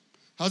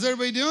How's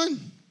everybody doing?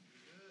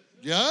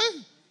 Yeah?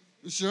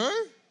 You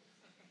sure?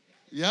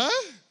 Yeah?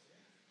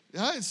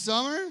 Yeah, it's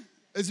summer.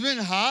 It's been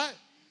hot.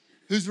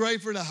 Who's ready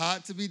for the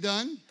hot to be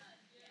done?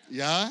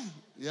 Yeah?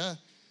 Yeah.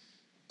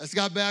 I just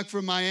got back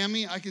from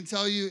Miami. I can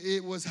tell you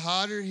it was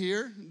hotter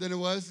here than it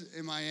was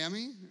in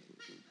Miami.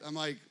 I'm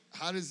like,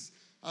 how does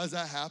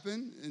that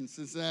happen in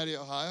Cincinnati,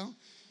 Ohio?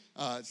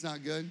 It's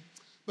not good.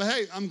 But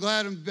hey, I'm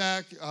glad I'm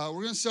back. We're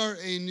going to start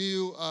a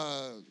new,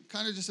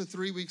 kind of just a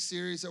 3-week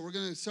series that we're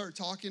going to start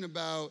talking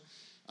about.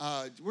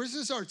 We're just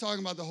going to start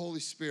talking about the Holy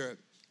Spirit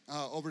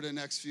over the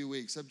next few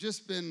weeks. I've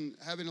just been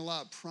having a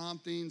lot of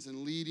promptings and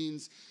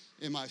leadings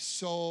in my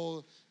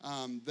soul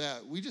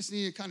that we just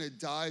need to kind of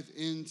dive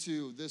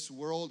into this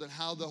world and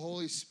how the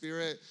Holy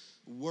Spirit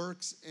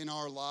works in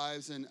our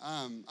lives. And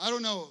I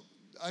don't know,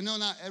 I know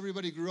not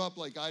everybody grew up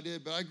like I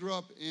did, but I grew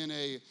up in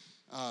a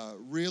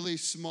really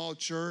small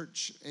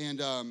church, and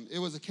it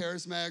was a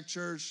charismatic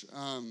church.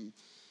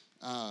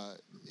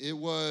 It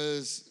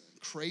was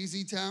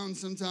crazy town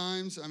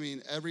sometimes. I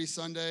mean, every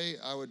Sunday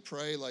I would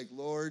pray like,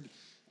 Lord,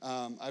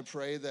 I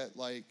pray that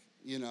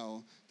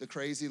the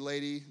crazy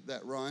lady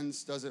that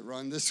doesn't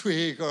run this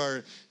week,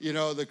 or,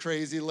 the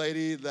crazy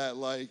lady that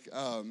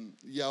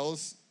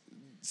yells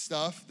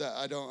stuff that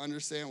I don't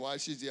understand why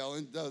she's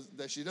yelling,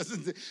 that she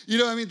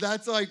doesn't,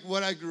 that's like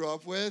what I grew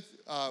up with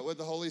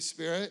the Holy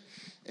Spirit.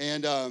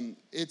 And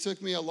it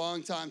took me a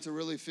long time to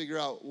really figure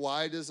out,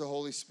 why does the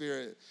Holy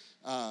Spirit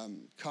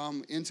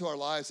come into our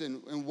lives,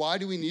 and why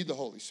do we need the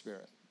Holy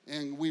Spirit?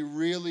 And we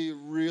really,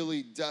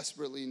 really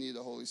desperately need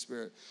the Holy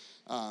Spirit.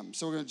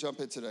 So we're going to jump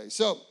in today.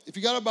 So if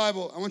you got a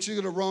Bible, I want you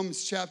to go to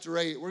Romans chapter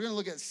 8. We're going to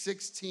look at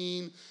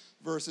 16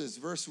 verses,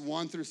 verse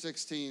 1 through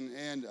 16.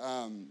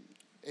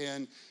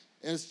 And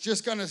it's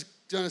just going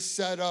to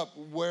set up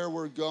where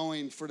we're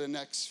going for the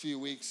next few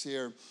weeks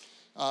here.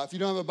 If you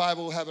don't have a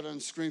Bible, we'll have it on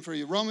the screen for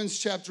you. Romans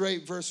chapter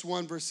 8, verse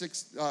 1,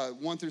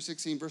 1 through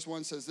 16. Verse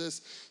 1 says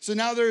this: So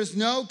now there is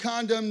no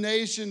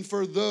condemnation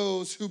for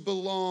those who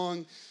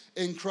belong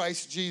in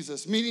Christ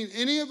Jesus. Meaning,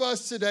 any of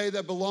us today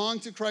that belong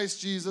to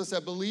Christ Jesus,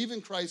 that believe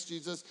in Christ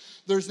Jesus,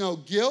 there's no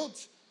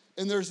guilt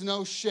and there's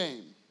no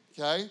shame,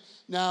 okay?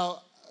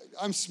 Now,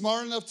 I'm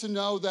smart enough to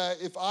know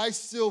that if I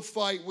still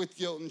fight with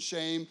guilt and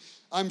shame,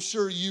 I'm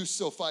sure you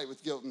still fight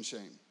with guilt and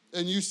shame,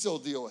 and you still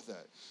deal with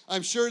it.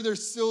 I'm sure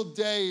there's still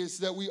days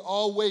that we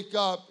all wake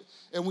up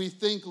and we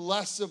think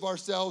less of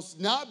ourselves,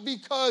 not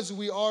because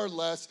we are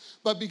less,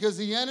 but because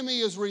the enemy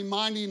is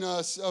reminding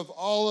us of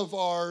all of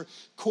our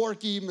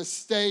quirky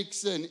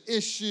mistakes and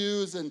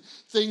issues and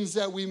things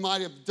that we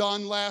might have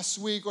done last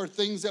week, or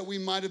things that we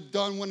might have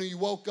done when you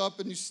woke up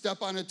and you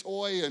step on a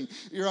toy and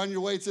you're on your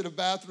way to the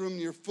bathroom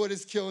and your foot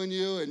is killing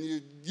you and you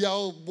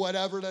yell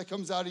whatever that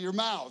comes out of your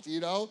mouth,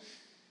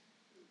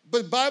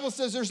 But the Bible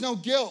says there's no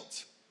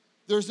guilt.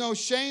 There's no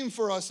shame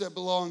for us that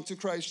belong to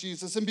Christ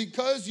Jesus. And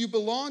because you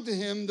belong to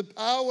him, the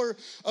power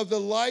of the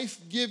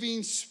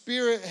life-giving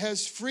Spirit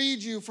has freed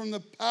you from the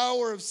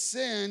power of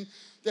sin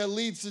that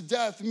leads to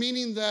death,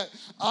 meaning that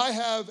I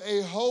have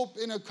a hope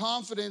and a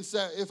confidence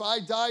that if I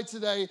die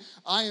today,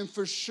 I am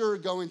for sure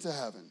going to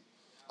heaven.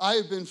 I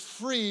have been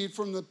freed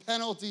from the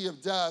penalty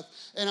of death,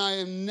 and I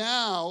am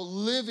now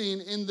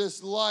living in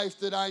this life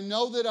that I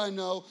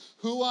know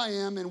who I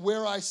am and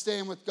where I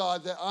stand with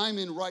God, that I'm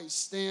in right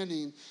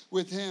standing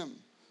with him.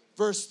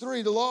 Verse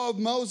 3, the law of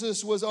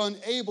Moses was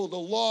unable. The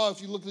law,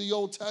 if you look at the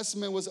Old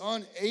Testament, was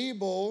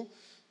unable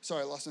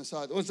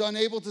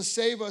to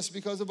save us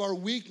because of our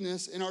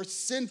weakness and our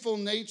sinful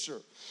nature.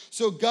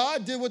 So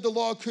God did what the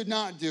law could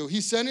not do.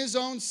 He sent his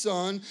own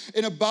son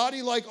in a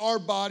body like our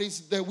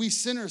bodies that we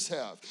sinners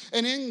have.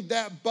 And in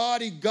that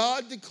body,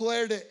 God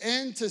declared an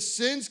end to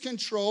sin's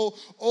control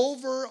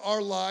over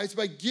our lives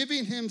by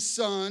giving his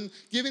son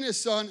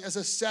as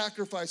a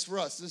sacrifice for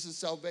us. This is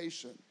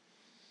salvation.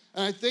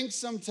 And I think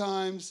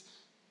sometimes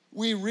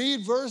we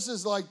read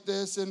verses like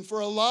this, and for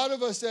a lot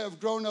of us that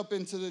have grown up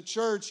into the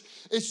church,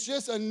 it's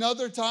just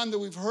another time that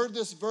we've heard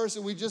this verse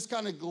and we just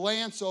kind of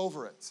glance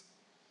over it.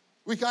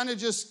 We kind of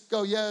just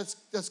go, yeah,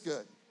 that's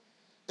good.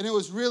 And it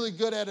was really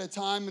good at a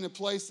time and a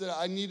place that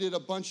I needed a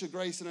bunch of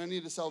grace and I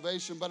needed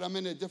salvation, but I'm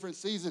in a different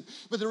season.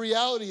 But the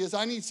reality is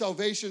I need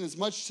salvation as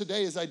much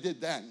today as I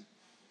did then.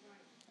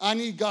 I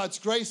need God's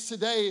grace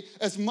today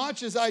as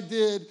much as I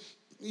did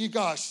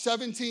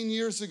 17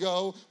 years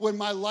ago when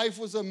my life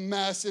was a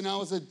mess and I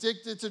was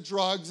addicted to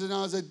drugs and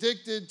I was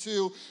addicted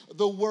to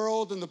the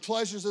world and the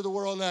pleasures of the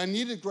world, and I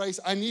needed grace.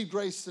 I need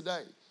grace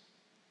today.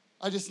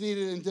 I just need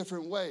it in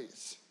different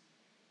ways.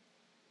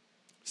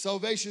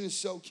 Salvation is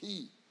so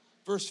key.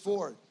 Verse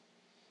 4,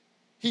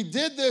 he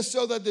did this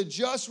so that the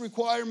just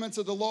requirements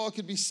of the law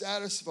could be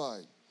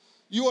satisfied.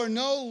 You are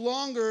no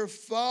longer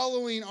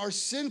following our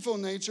sinful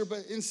nature,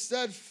 but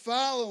instead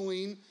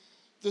following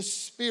the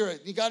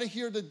Spirit. You got to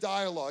hear the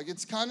dialogue.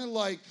 It's kind of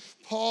like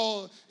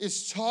Paul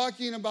is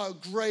talking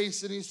about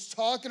grace, and he's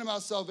talking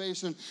about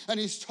salvation, and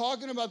he's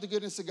talking about the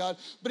goodness of God,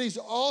 but he's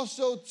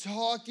also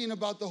talking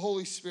about the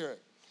Holy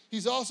Spirit.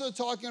 He's also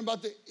talking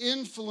about the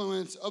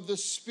influence of the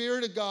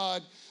Spirit of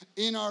God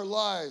in our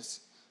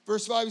lives.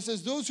 Verse 5, he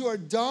says, those who are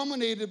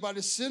dominated by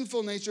the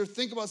sinful nature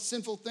think about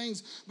sinful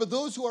things, but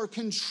those who are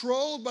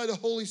controlled by the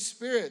Holy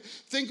Spirit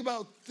think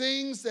about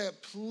things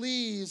that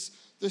please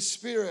the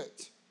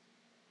Spirit.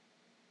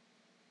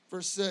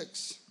 Verse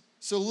 6,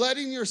 so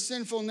letting your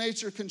sinful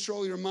nature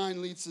control your mind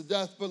leads to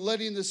death, but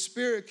letting the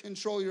Spirit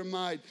control your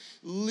mind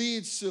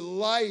leads to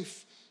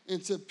life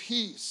and to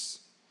peace.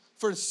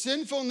 For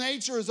sinful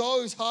nature is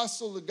always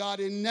hostile to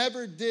God. It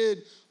never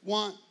did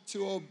want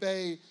to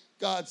obey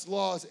God's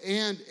laws,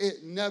 and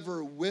it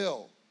never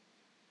will.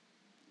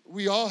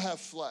 We all have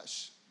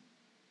flesh,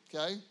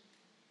 okay?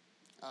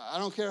 I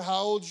don't care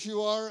how old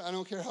you are. I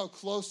don't care how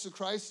close to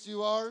Christ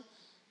you are.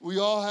 We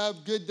all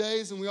have good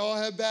days, and we all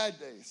have bad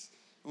days.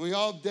 And we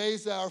all have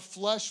days that our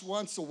flesh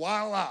wants to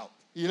wild out,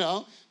 you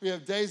know? We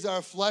have days that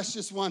our flesh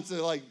just wants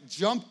to, like,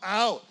 jump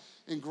out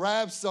and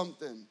grab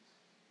something.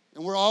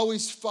 And we're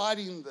always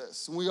fighting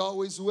this, and we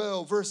always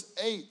will. Verse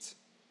 8.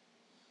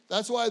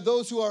 That's why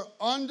those who are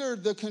under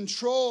the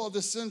control of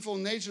the sinful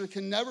nature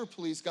can never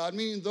please God,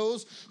 meaning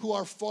those who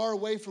are far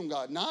away from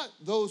God, not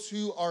those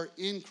who are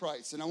in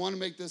Christ. And I want to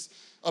make this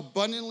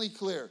abundantly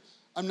clear.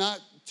 I'm not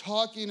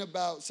talking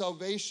about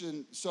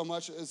salvation so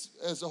much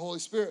as the Holy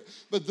Spirit,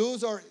 but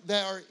those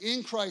that are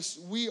in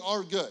Christ, we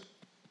are good,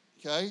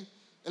 okay?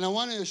 And I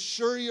want to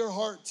assure your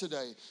heart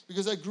today,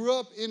 because I grew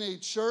up in a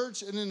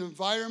church, in an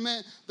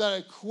environment that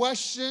I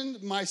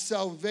questioned my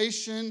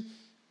salvation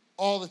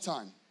all the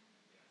time.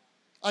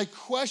 I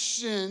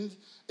questioned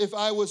if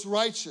I was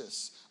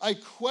righteous. I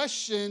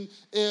questioned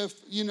if,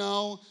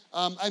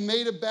 I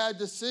made a bad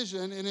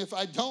decision, and if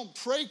I don't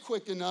pray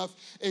quick enough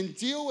and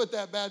deal with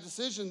that bad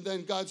decision,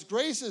 then God's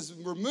grace is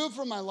removed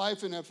from my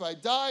life, and if I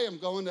die, I'm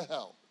going to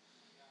hell.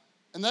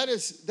 And that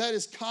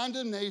is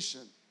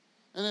condemnation,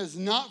 and that is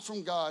not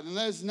from God, and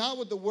that is not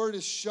what the Word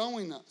is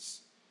showing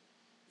us,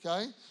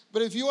 okay?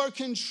 But if you are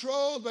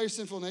controlled by your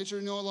sinful nature,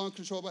 you're no longer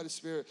controlled by the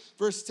Spirit.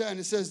 Verse 10,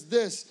 it says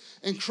this,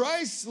 and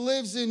Christ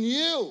lives in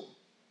you.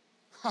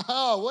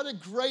 What a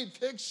great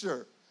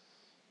picture.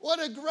 What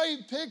a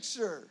great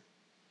picture.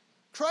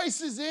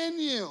 Christ is in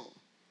you.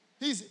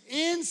 He's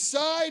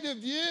inside of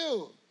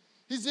you.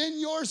 He's in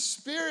your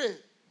spirit,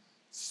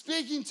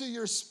 speaking to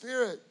your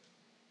spirit.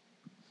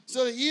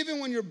 So that even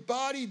when your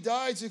body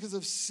dies because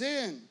of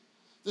sin,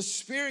 the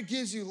Spirit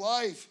gives you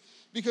life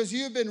because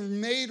you have been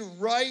made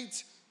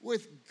right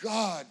with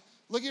God.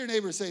 Look at your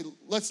neighbor and say,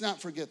 let's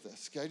not forget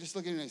this, okay? Just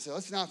look at your neighbor and say,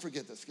 let's not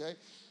forget this, okay?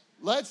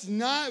 Let's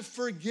not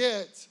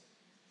forget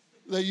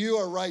that you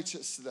are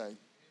righteous today.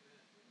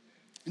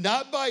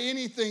 Not by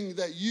anything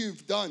that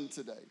you've done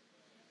today.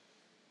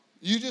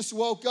 You just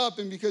woke up,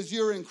 and because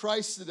you're in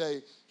Christ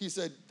today, he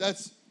said,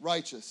 that's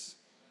righteous.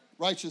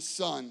 Righteous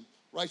son,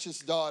 righteous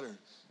daughter.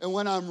 And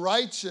when I'm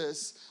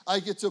righteous, I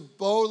get to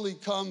boldly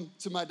come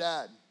to my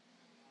dad.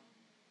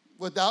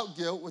 Without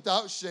guilt,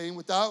 without shame,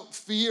 without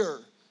fear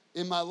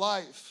in my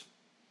life.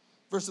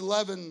 Verse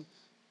 11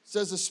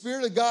 says, the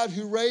Spirit of God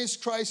who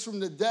raised Christ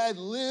from the dead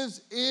lives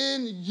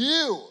in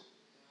you.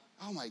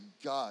 Oh my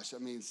gosh, I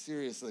mean,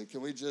 seriously,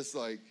 can we just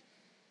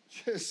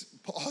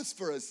pause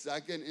for a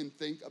second and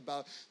think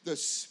about the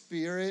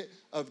Spirit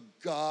of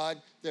God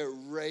that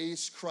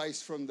raised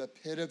Christ from the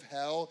pit of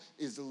hell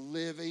is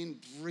living,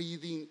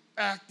 breathing,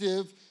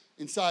 active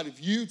inside of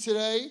you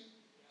today,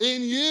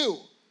 in you.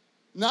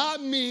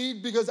 Not me,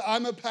 because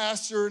I'm a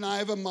pastor and I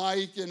have a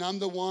mic and I'm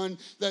the one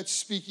that's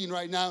speaking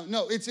right now.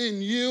 No, it's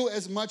in you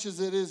as much as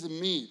it is in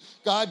me.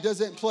 God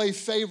doesn't play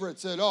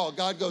favorites at all.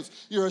 God goes,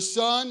 you're a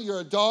son,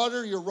 you're a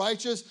daughter, you're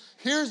righteous.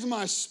 Here's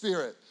my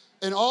Spirit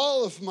and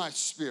all of my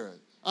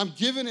Spirit. I'm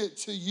giving it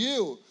to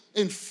you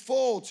in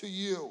full to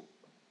you.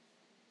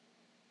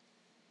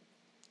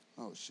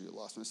 Oh, shoot,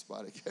 lost my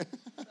spot again.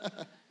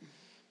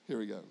 Here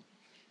we go.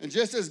 And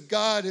just as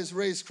God has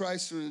raised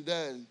Christ from the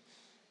dead,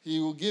 he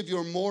will give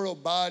your mortal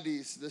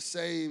bodies the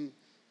same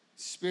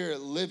Spirit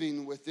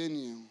living within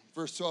you.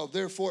 Verse 12,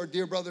 therefore,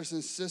 dear brothers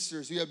and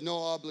sisters, you have no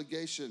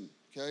obligation,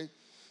 okay,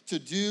 to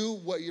do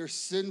what your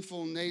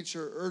sinful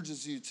nature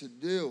urges you to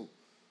do,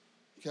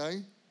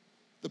 okay?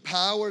 The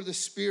power of the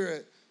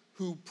Spirit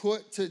who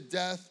put to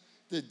death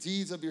the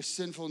deeds of your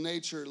sinful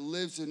nature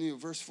lives in you.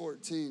 Verse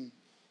 14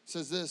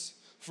 says this,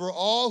 for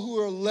all who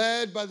are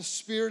led by the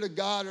Spirit of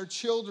God are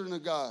children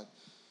of God.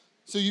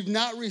 So you've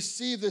not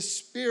received the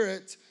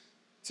Spirit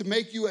to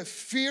make you a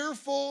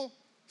fearful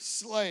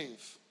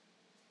slave.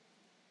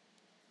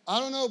 I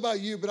don't know about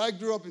you, but I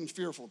grew up in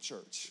fearful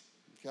church,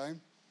 okay?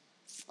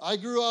 I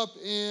grew up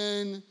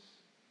in,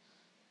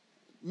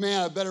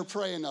 man, I better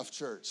pray enough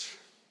church.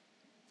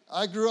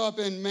 I grew up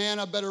in, man,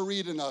 I better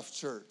read enough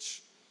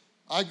church.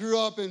 I grew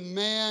up in,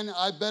 man,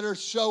 I better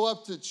show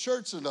up to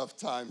church enough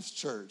times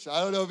church.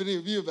 I don't know if any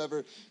of you have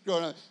ever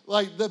grown up.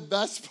 Like, the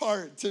best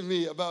part to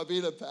me about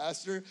being a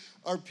pastor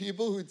are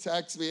people who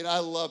text me, and I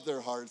love their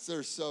hearts.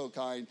 They're so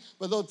kind.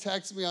 But they'll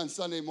text me on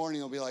Sunday morning.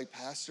 They'll be like,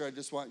 Pastor, I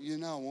just want you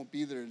to know I won't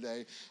be there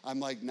today. I'm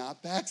like,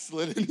 not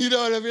backslidden. You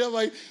know what I mean? I'm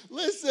like,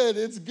 listen,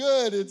 it's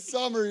good. It's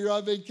summer. You're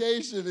on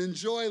vacation.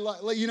 Enjoy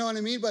life. You know what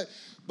I mean? But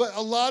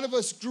a lot of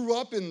us grew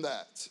up in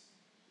that.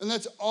 And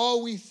that's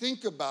all we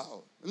think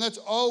about. And that's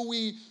all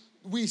we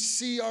we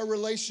see our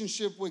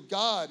relationship with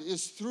God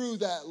is through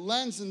that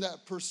lens and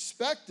that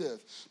perspective.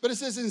 But it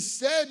says,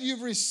 instead,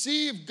 you've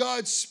received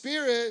God's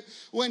Spirit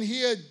when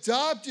he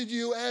adopted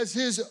you as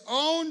his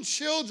own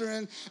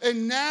children,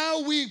 and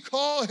now we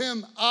call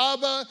him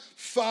Abba,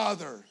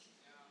 Father.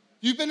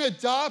 You've been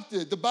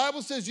adopted. The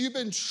Bible says you've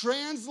been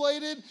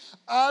translated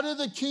out of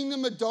the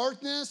kingdom of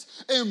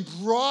darkness and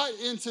brought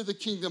into the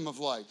kingdom of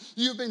light.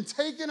 You've been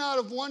taken out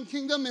of one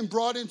kingdom and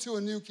brought into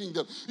a new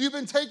kingdom. You've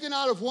been taken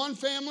out of one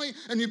family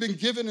and you've been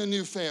given a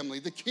new family.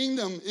 The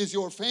kingdom is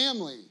your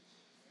family.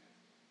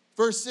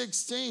 Verse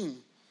 16,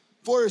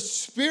 for his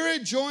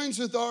Spirit joins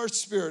with our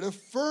spirit,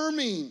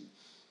 affirming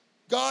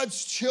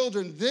God's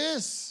children.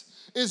 This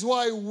is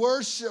why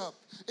worship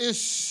is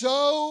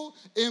so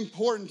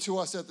important to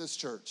us at this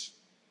church.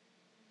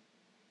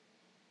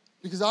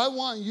 Because I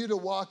want you to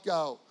walk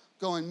out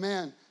going,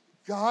 man,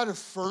 God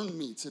affirmed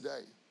me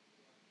today.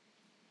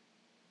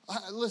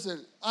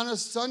 Listen, on a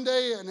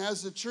Sunday and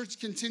as the church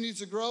continues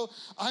to grow,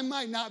 I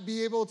might not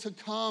be able to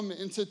come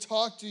and to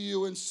talk to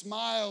you and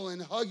smile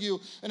and hug you.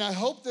 And I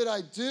hope that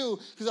I do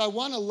because I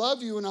want to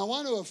love you and I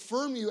want to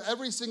affirm you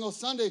every single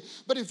Sunday.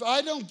 But if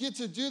I don't get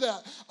to do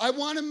that, I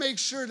want to make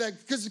sure that,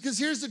 because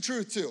here's the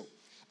truth too.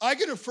 I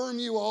can affirm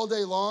you all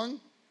day long,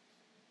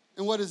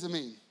 and what does it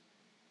mean?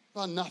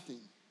 About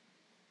nothing.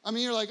 I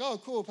mean, you're like, oh,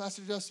 cool,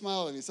 Pastor Jeff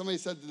smiled at me. Somebody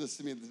said this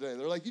to me today.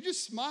 They're like, you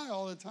just smile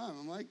all the time.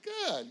 I'm like,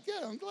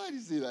 good, I'm glad you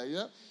see that, you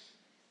know?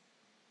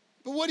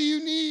 But what do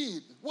you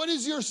need? What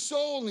does your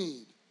soul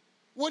need?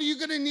 What are you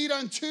going to need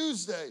on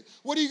Tuesday?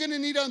 What are you going to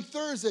need on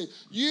Thursday?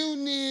 You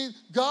need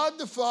God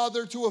the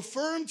Father to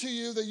affirm to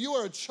you that you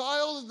are a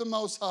child of the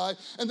Most High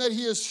and that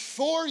he is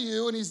for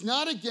you and he's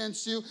not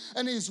against you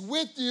and he's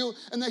with you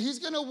and that he's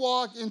going to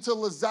walk into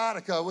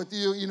Lazadica with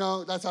you. You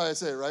know, that's how I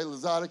say it, right?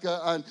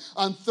 Lazadica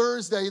on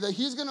Thursday, that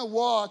he's going to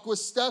walk with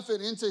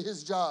Stephan into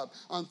his job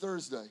on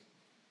Thursday.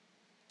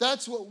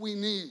 That's what we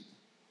need.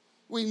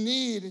 We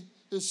need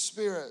his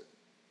Spirit.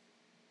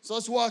 So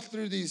let's walk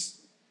through these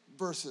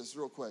verses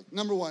real quick.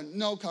 Number one,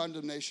 no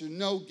condemnation,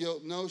 no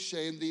guilt, no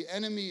shame. The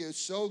enemy is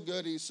so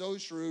good, he's so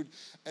shrewd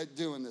at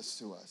doing this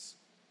to us.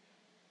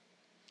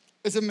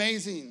 It's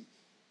amazing.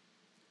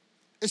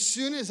 As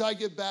soon as I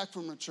get back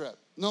from a trip,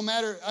 no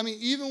matter, I mean,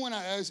 even when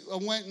I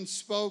went and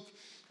spoke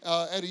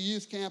at a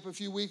youth camp a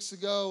few weeks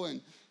ago, and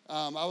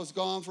I was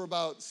gone for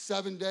about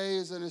 7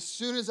 days, and as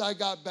soon as I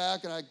got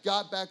back and I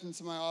got back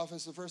into my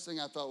office, the first thing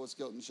I felt was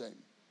guilt and shame.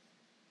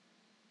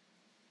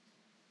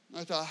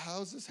 I thought, how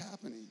is this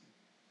happening?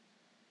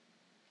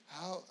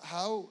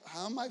 How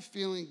am I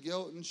feeling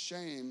guilt and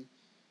shame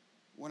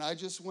when I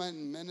just went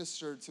and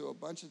ministered to a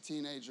bunch of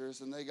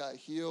teenagers and they got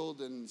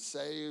healed and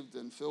saved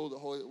and filled with the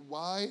Holy?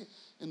 Why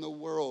in the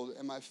world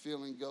am I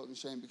feeling guilt and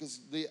shame?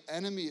 Because the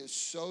enemy is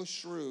so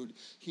shrewd.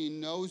 He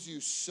knows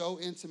you so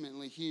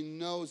intimately. He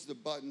knows the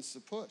buttons to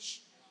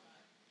push.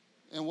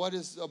 And what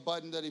is a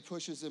button that he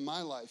pushes in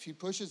my life? He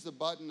pushes the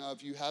button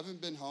of you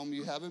haven't been home,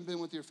 you haven't been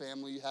with your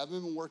family, you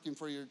haven't been working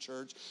for your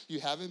church, you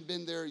haven't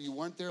been there, you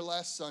weren't there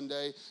last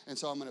Sunday, and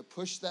so I'm going to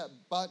push that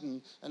button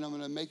and I'm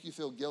going to make you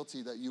feel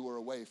guilty that you were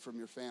away from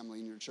your family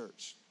and your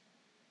church.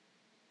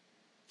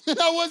 And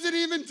I wasn't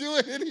even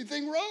doing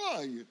anything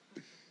wrong.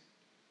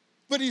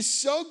 But he's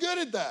so good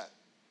at that.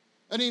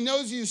 And he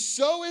knows you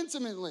so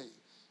intimately.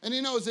 And he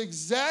knows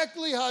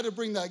exactly how to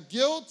bring that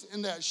guilt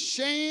and that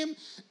shame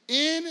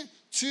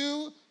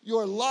into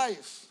your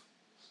life.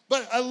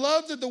 But I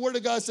love that the Word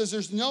of God says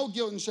there's no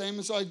guilt and shame.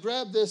 And so I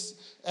grabbed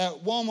this at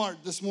Walmart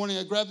this morning.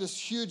 I grabbed this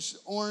huge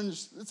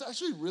orange, it's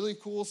actually a really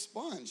cool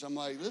sponge. I'm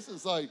like, this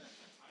is like,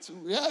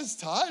 it's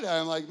tie-dye.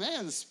 I'm like,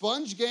 man, the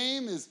sponge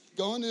game is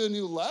going to a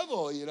new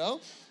level, you know?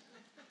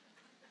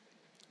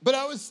 But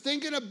I was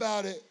thinking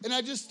about it, and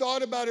I just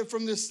thought about it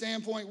from this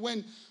standpoint.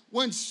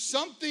 When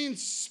something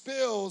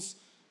spills,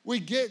 we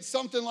get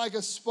something like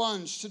a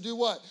sponge to do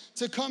what?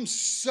 To come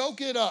soak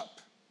it up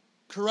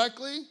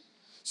correctly.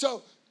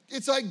 So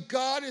it's like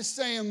God is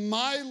saying,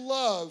 my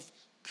love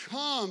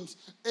comes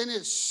and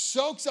it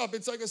soaks up.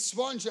 It's like a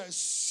sponge that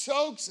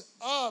soaks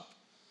up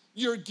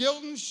your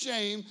guilt and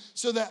shame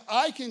so that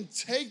I can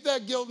take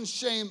that guilt and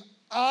shame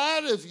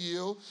out of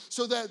you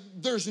so that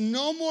there's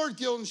no more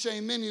guilt and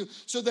shame in you.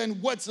 So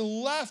then what's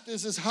left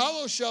is this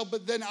hollow shell,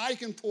 but then I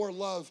can pour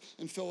love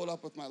and fill it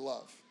up with my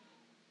love.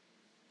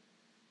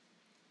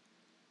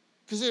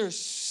 Because there's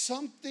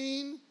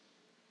something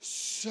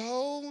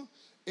so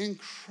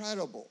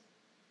incredible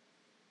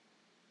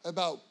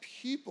about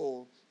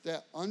people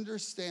that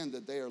understand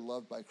that they are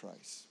loved by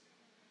Christ.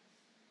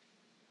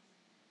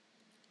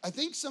 I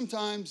think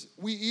sometimes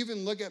we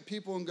even look at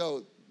people and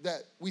go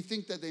that we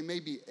think that they may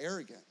be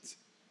arrogant.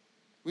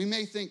 We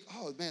may think,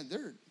 oh man,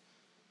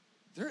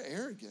 they're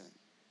arrogant.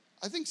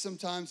 I think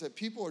sometimes that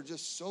people are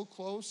just so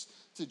close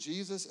to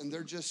Jesus and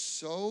they're just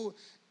so,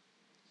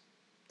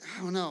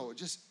 I don't know,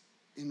 just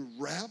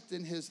enwrapped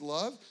in his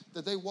love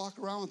that they walk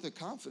around with the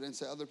confidence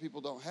that other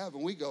people don't have.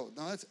 And we go,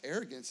 no, that's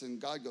arrogance.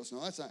 And God goes,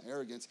 no, that's not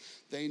arrogance.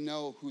 They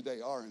know who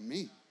they are in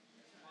me.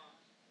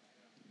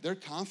 They're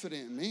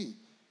confident in me.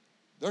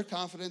 They're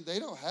confident they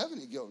don't have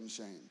any guilt and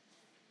shame.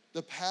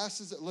 The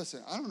past is,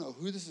 listen, I don't know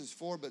who this is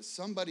for, but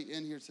somebody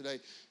in here today,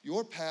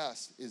 your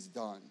past is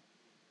done.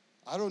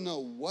 I don't know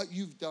what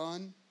you've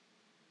done,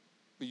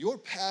 but your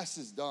past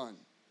is done.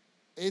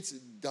 It's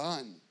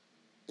done.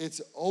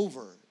 It's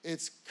over.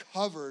 It's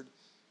covered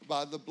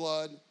by the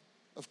blood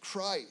of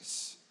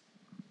Christ.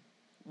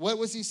 What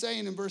was he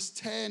saying in verse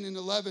 10 and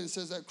 11? It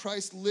says that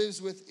Christ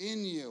lives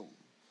within you.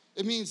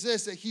 It means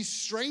this, that he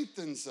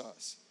strengthens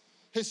us.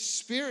 His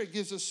Spirit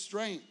gives us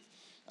strength.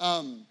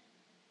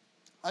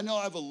 I know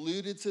I've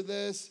alluded to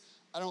this.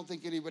 I don't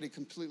think anybody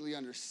completely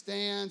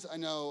understands. I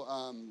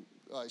know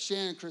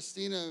Shannon,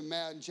 Christina,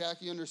 Matt, and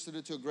Jackie understood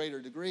it to a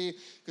greater degree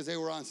because they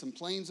were on some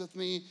planes with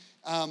me.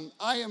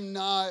 I am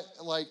not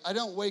I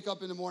don't wake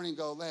up in the morning and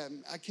go,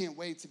 man, I can't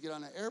wait to get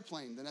on an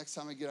airplane the next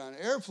time I get on an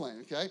airplane,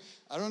 okay?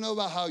 I don't know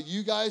about how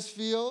you guys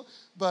feel,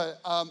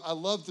 but I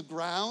love the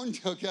ground,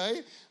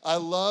 okay? I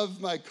love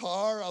my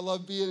car. I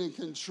love being in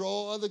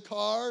control of the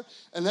car.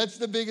 And that's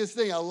the biggest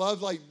thing. I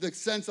love the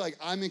sense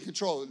I'm in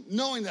control,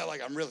 knowing that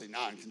I'm really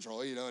not in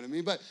control, you know what I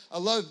mean? But I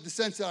love the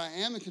sense that I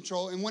am in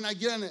control. And when I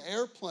get on an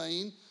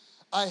airplane,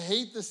 I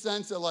hate the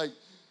sense that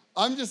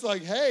I'm just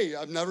hey,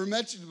 I've never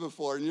met you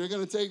before, and you're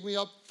going to take me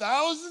up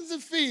thousands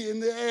of feet in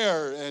the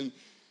air, and,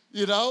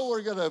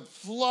 we're going to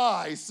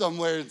fly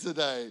somewhere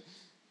today.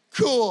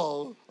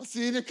 Cool. I'll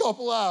see you in a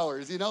couple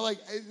hours.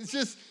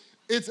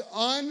 It's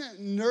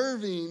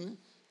unnerving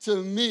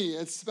to me,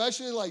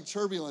 especially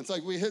turbulence.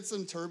 We hit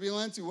some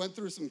turbulence. We went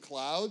through some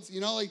clouds.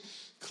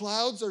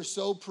 Clouds are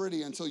so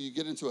pretty until you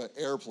get into an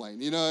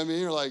airplane. You know what I mean?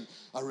 You're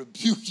I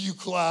rebuke you,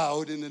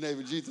 cloud, in the name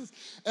of Jesus.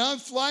 And I'm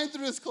flying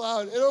through this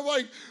cloud, and I'm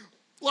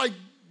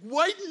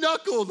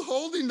white-knuckled,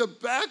 holding the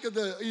back of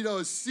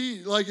the,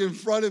 seat, in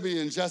front of me.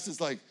 And Jess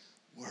is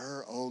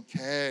we're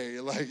okay.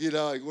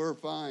 We're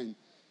fine.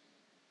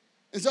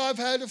 And so I've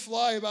had to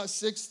fly about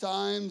 6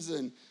 times.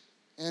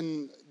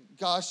 And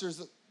gosh,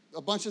 there's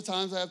a bunch of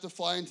times I have to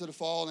fly into the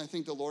fall. And I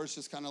think the Lord's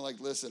just kind of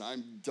listen,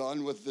 I'm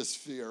done with this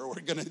fear.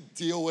 We're going to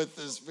deal with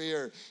this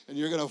fear. And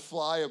you're going to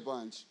fly a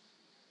bunch.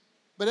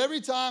 But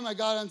every time I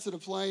got onto the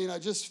plane,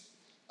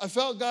 I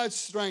felt God's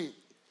strength.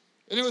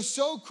 And it was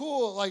so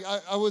cool.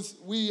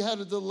 We had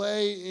a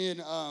delay in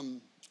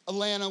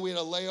Atlanta. We had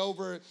a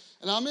layover.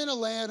 And I'm in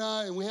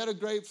Atlanta, and we had a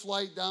great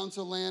flight down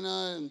to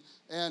Atlanta.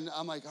 And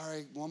I'm all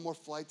right, one more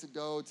flight to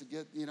go to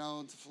get,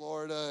 to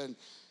Florida.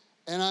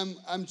 And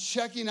I'm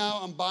checking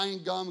out. I'm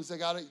buying gum because I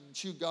got to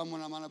chew gum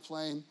when I'm on a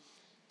plane.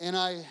 And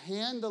I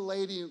hand the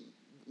lady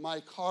my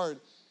card,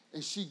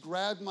 and she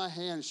grabbed my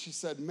hand. She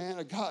said, man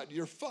of God,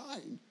 you're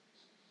fine.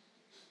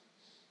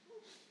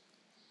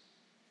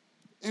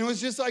 And it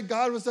was just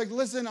God was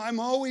listen, I'm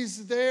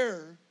always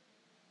there.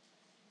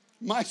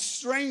 My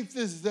strength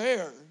is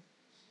there.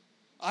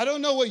 I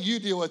don't know what you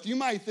deal with. You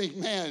might think,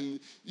 man,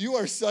 you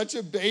are such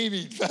a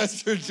baby,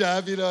 Pastor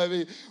Jeff. You know what I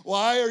mean?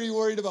 Why are you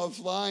worried about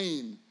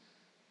flying?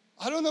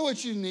 I don't know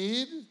what you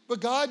need,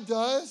 but God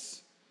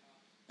does.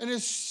 And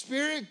his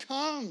Spirit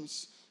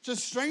comes to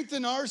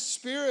strengthen our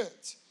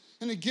spirit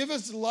and to give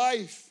us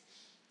life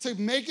to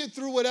make it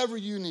through whatever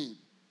you need.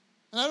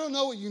 And I don't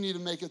know what you need to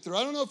make it through.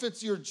 I don't know if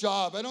it's your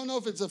job. I don't know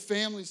if it's a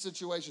family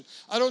situation.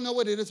 I don't know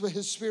what it is, but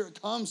his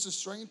Spirit comes to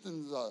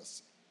strengthen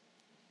us.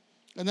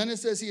 And then it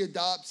says he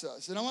adopts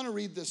us. And I want to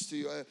read this to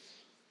you.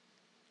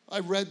 I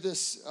read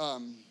this. I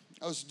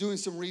was doing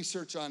some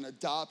research on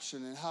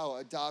adoption and how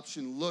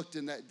adoption looked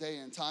in that day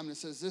and time. And it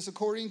says this,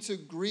 according to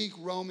Greek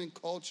Roman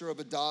culture of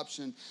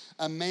adoption,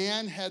 a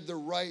man had the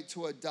right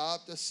to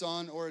adopt a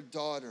son or a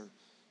daughter.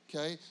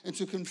 Okay, and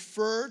to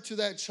confer to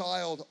that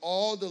child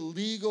all the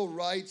legal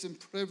rights and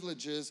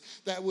privileges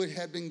that would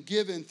have been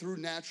given through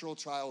natural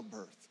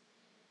childbirth.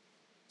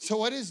 So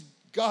what is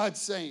God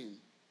saying?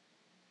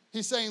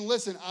 He's saying,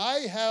 listen,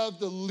 I have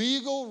the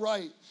legal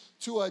right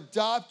to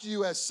adopt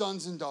you as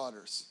sons and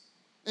daughters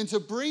and to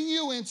bring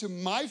you into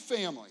my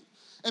family.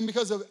 And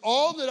because of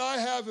all that I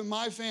have in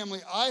my family,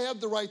 I have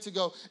the right to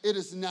go, it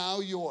is now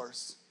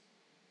yours.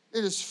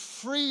 It is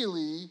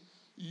freely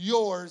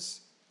yours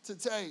to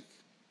take.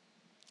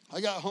 I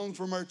got home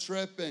from our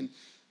trip, and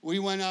we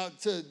went out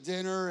to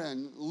dinner,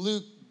 and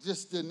Luke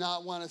just did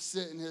not want to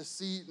sit in his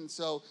seat, and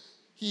so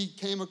he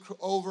came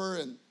over,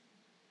 and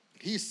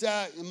he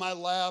sat in my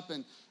lap,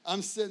 and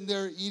I'm sitting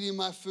there eating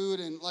my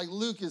food, and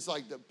Luke is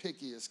the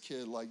pickiest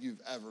kid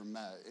you've ever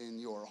met in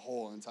your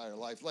whole entire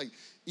life.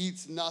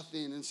 Eats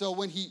nothing. And so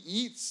when he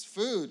eats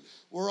food,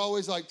 we're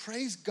always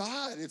praise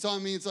God. It's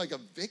like a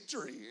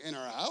victory in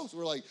our house.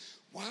 We're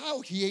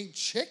wow, he ate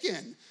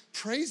chicken.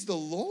 Praise the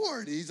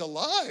Lord. He's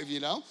alive,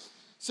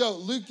 So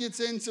Luke gets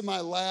into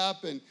my lap,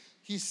 and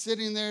he's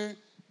sitting there,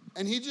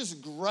 and he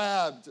just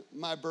grabbed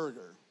my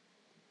burger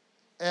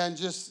and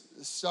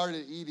just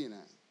started eating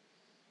it.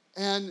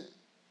 And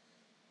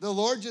the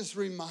Lord just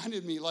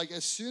reminded me,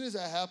 as soon as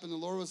that happened, the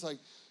Lord was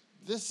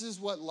this is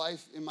what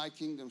life in my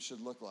kingdom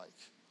should look like.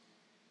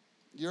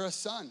 You're a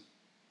son.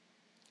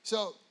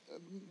 So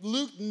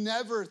Luke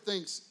never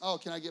thinks, oh,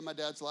 can I get my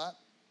dad's lap?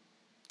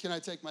 Can I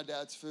take my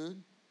dad's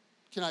food?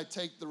 Can I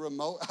take the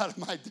remote out of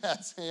my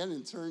dad's hand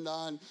and turn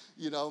on,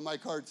 my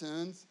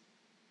cartoons?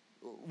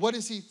 what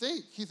does he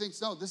think? He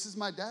thinks, no, this is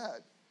my dad.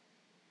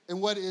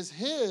 And what is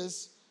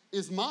his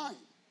is mine.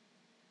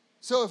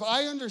 So if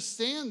I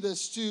understand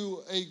this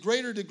to a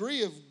greater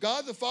degree of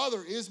God the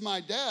Father is my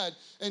dad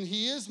and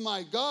he is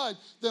my God,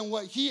 then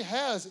what he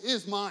has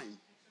is mine.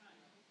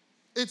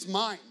 It's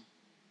mine.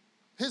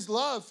 His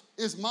love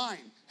is mine.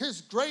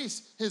 His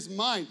grace is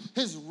mine.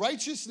 His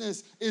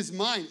righteousness is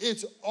mine.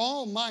 It's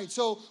all mine.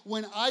 So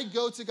when I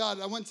go to God,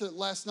 I went to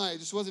last night. I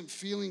just wasn't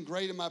feeling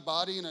great in my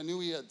body, and I knew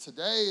he had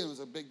today. It was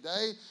a big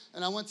day.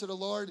 And I went to the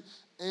Lord,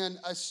 and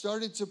I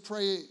started to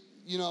pray,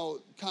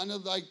 kind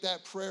of like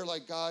that prayer,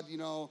 like, God,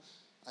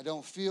 I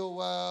don't feel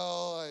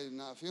well. I'm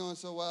not feeling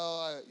so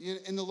well.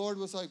 And the Lord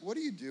was like, what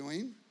are you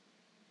doing?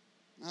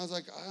 And I was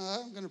like,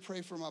 I'm going to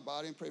pray for my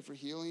body and pray for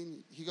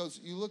healing. He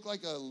goes, you look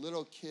like a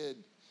little kid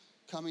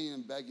coming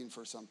and begging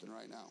for something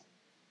right now.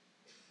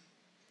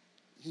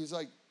 He's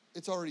like,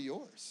 it's already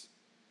yours.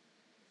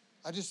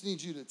 I just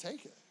need you to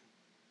take it.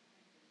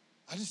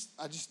 I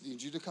just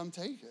need you to come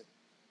take it.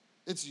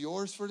 It's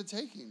yours for the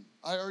taking.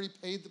 I already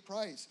paid the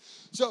price.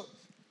 So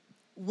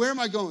where am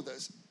I going with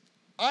this?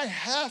 I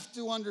have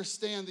to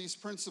understand these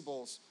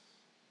principles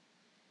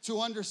to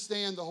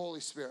understand the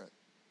Holy Spirit.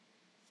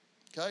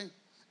 Okay?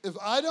 If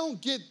I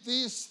don't get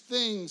these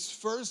things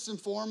first and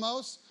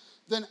foremost,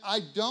 then I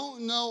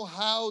don't know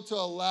how to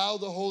allow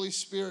the Holy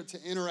Spirit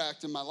to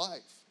interact in my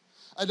life.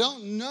 I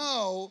don't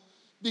know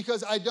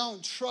because I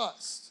don't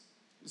trust.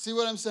 You see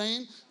what I'm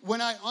saying?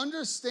 When I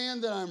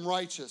understand that I'm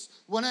righteous,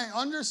 when I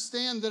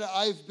understand that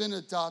I've been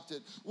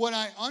adopted, when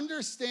I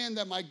understand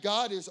that my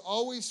God is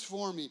always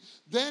for me,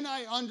 then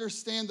I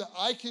understand that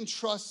I can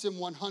trust him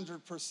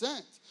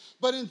 100%.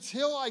 But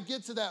until I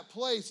get to that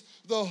place,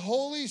 the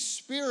Holy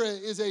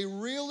Spirit is a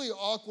really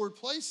awkward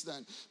place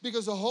then.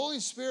 Because the Holy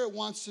Spirit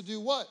wants to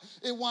do what?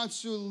 It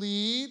wants to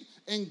lead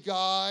and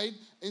guide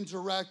and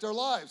direct our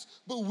lives.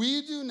 But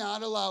we do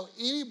not allow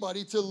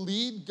anybody to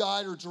lead,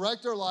 guide, or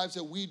direct our lives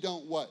that we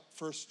don't what?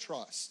 First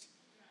trust.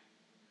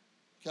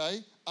 Okay?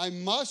 I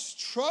must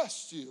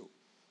trust you.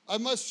 I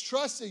must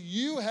trust that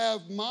you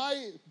have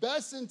my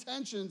best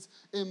intentions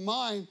in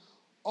mind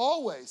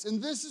always.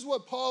 And this is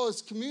what Paul is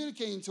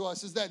communicating to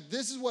us, is that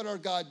this is what our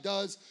God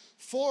does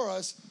for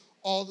us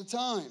all the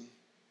time.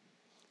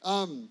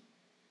 I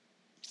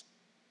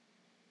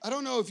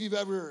don't know if you've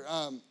ever,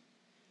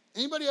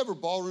 anybody ever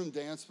ballroom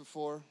danced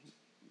before?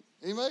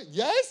 Anybody?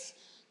 Yes?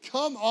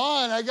 Come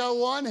on, I got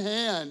one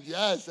hand.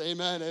 Yes,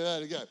 amen,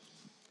 amen,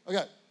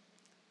 okay.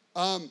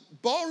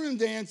 Ballroom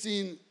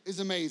dancing is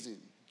amazing,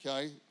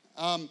 okay?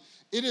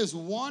 It is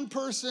one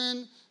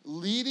person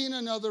leading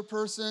another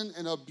person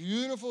in a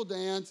beautiful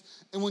dance.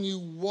 And when you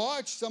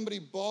watch somebody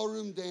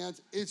ballroom dance,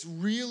 it's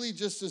really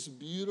just this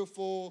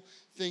beautiful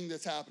thing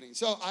that's happening.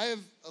 So I have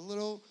a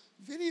little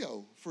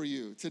video for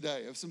you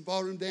today of some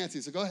ballroom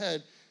dancing. So go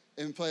ahead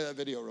and play that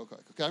video real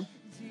quick, okay?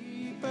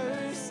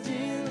 Deeper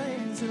still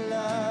into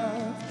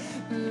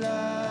love,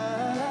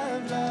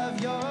 love,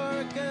 love, you're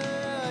a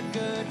good,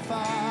 good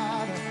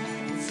Father.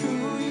 It's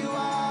who you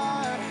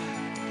are,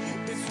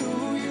 it's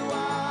who you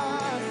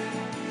are,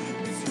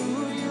 it's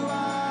who you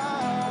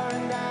are,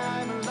 and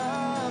I'm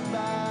loved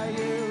by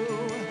you.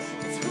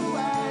 It's who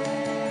I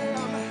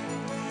am,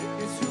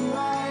 it's who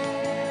I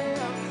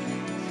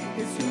am,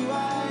 it's who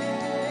I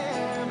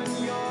am,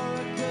 and you're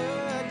a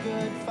good,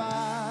 good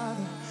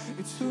Father.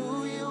 It's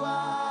who you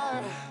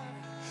are,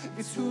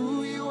 it's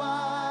who you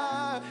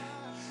are,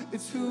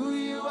 it's who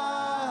you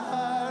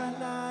are,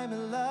 and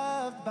I'm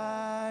loved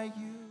by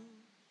you.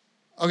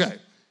 Okay,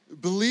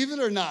 believe it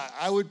or not,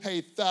 I would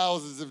pay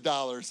thousands of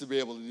dollars to be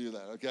able to do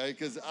that, okay?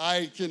 Because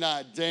I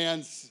cannot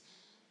dance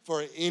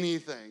for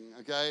anything,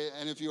 okay?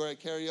 And if you were at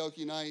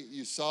karaoke night,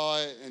 you saw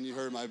it and you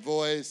heard my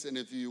voice, and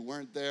if you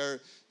weren't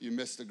there, you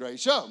missed a great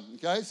show,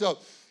 okay? So,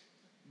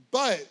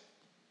 but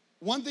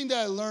one thing that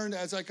I learned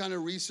as I kind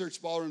of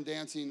researched ballroom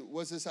dancing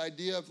was this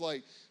idea of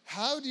like,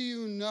 how do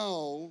you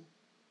know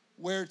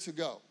where to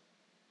go?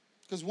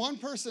 Because one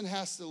person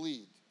has to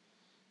lead.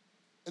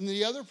 And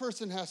the other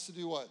person has to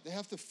do what? They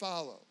have to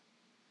follow.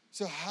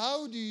 So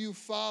how do you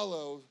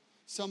follow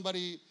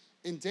somebody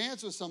and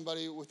dance with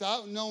somebody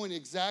without knowing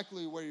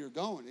exactly where you're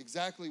going,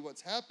 exactly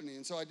what's happening?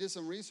 And so I did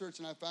some research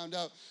and I found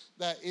out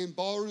that in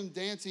ballroom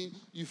dancing,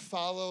 you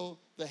follow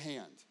the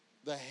hand.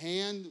 The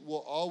hand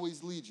will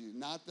always lead you.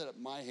 Not that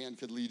my hand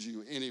could lead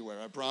you anywhere,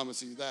 I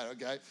promise you that,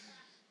 okay?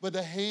 But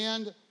the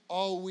hand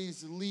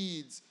always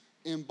leads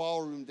in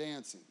ballroom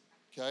dancing,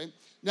 okay?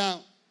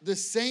 Now, the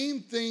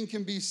same thing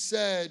can be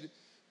said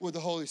with the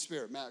Holy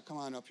Spirit. Matt, come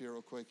on up here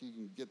real quick. You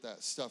can get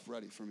that stuff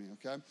ready for me,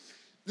 okay?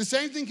 The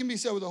same thing can be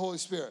said with the Holy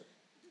Spirit.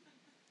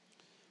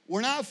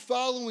 We're not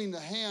following the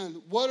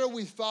hand. What are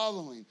we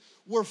following?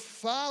 We're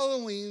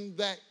following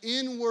that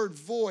inward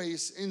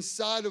voice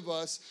inside of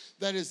us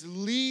that is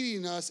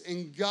leading us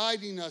and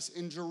guiding us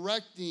and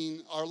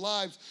directing our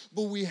lives.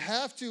 But we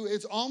have to,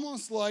 it's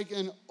almost like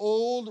an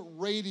old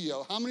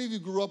radio. How many of you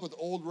grew up with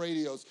old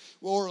radios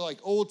or like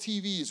old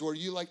TVs where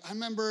you like, I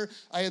remember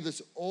I had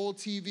this old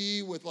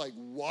TV with like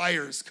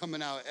wires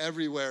coming out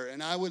everywhere,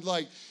 and I would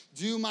like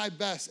do my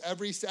best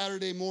every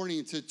Saturday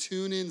morning to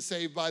tune in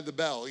Saved by the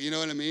Bell. You know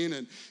what I mean?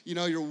 And,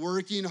 you're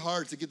working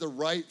hard to get the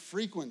right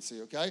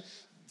frequency, okay?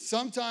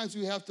 Sometimes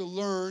we have to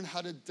learn how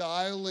to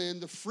dial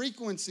in the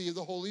frequency of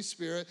the Holy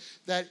Spirit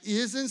that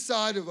is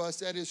inside of us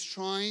that is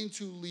trying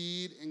to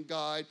lead and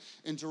guide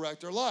and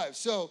direct our lives.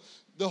 So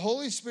the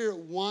Holy Spirit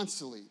wants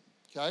to lead,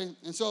 okay?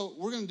 And so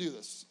we're going to do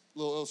this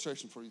little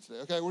illustration for you today,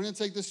 okay? We're going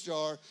to take this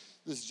jar.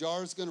 This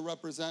jar is going to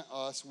represent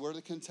us. We're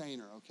the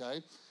container,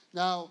 okay?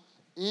 Now,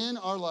 in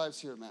our lives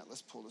here, Matt,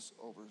 let's pull this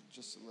over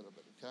just a little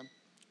bit, okay?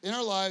 In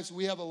our lives,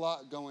 we have a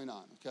lot going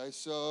on, okay?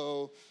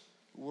 So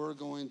we're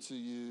going to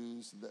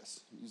use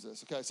this.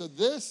 Okay, so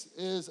this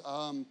is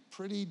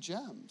pretty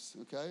gems,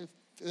 okay?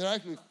 They're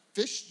actually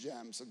fish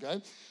gems,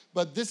 okay?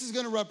 But this is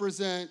going to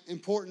represent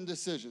important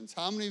decisions.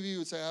 How many of you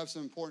would say I have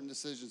some important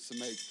decisions to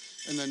make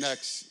in the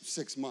next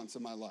 6 months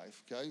of my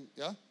life, okay?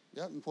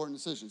 Yeah, important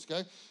decisions,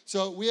 okay?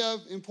 So we have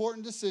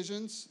important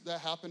decisions that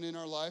happen in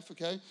our life,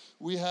 okay?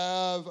 We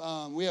have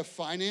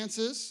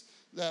finances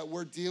that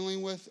we're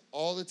dealing with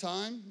all the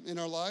time in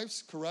our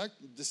lives, correct?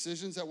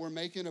 Decisions that we're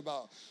making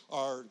about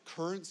our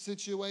current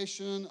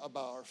situation,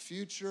 about our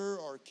future,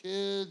 our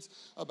kids,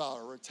 about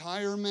our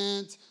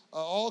retirement,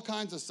 all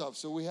kinds of stuff.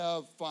 So we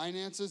have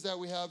finances that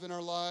we have in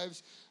our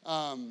lives.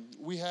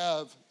 We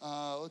have,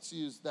 let's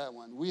use that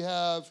one. We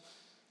have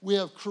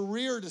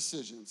career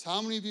decisions.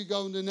 How many of you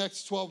go in the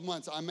next 12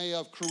 months, I may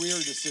have career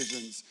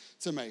decisions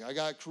to make. I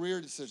got career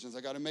decisions.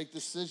 I got to make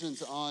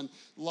decisions on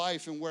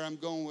life and where I'm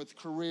going with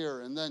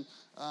career. And then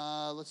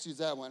let's use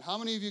that one. How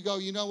many of you go,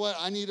 you know what?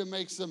 I need to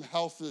make some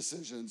health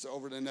decisions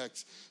over the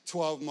next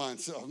 12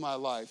 months of my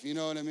life. You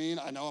know what I mean?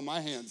 I know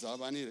my hand's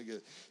up. I need to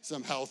get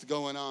some health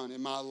going on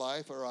in my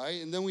life, all right?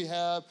 And then we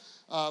have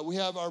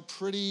our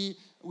pretty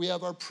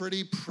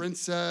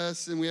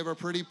princess and we have our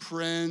pretty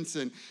prince,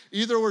 and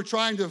either we're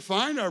trying to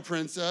find our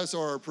princess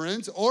or our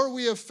prince, or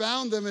we have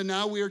found them and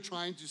now we are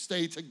trying to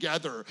stay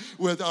together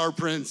with our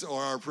prince or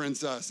our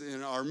princess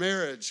in our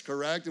marriage,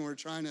 correct? And we're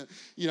trying to,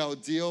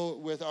 deal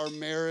with our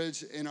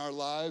marriage in our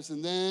lives.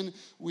 And then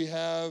we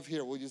have,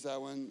 here, we'll use that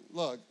one.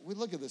 We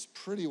look at this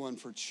pretty one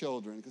for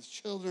children, because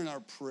children are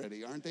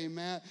pretty, aren't they,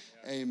 Matt?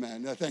 Yeah.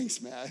 Amen. No, thanks,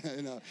 Matt.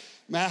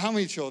 Matt, how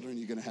many children are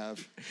you going to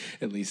have?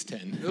 At least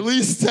 10. At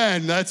least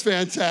 10. That's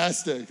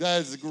fantastic.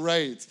 That is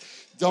great.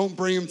 Don't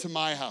bring them to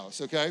my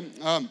house, okay?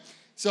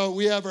 So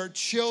we have our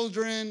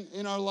children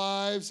in our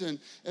lives, and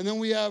then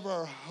we have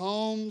our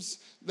homes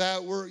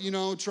that we're,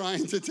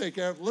 trying to take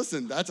care of.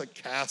 Listen, that's a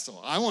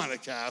castle. I want a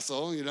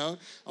castle,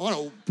 I want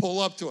to pull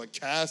up to a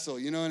castle,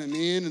 you know what I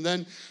mean? And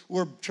then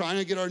we're trying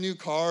to get our new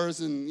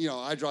cars, and,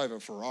 I drive a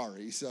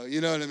Ferrari, so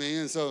you know what I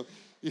mean? And so,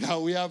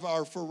 we have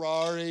our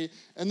Ferrari.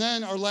 And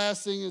then our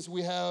last thing is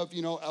we have,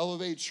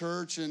 Elevate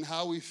Church and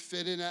how we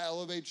fit in at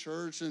Elevate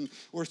Church, and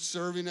we're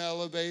serving at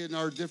Elevate and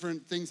our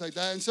different things like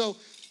that. And so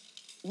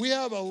we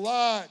have a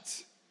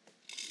lot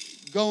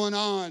going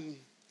on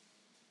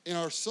in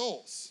our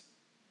souls,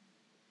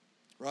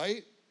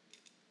 right?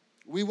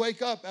 We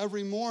wake up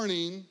every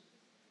morning,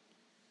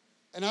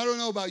 and I don't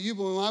know about you,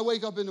 but when I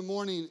wake up in the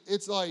morning,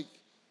 it's like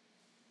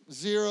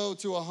 0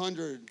 to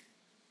 100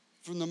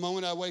 from the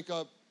moment I wake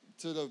up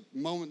to the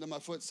moment that my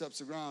foot steps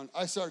the ground.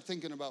 I start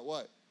thinking about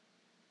what?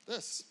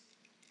 This.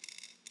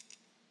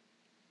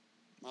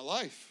 My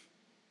life,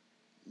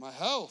 my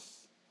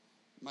health,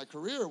 my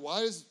career.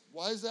 Why is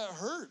that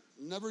hurt?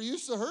 Never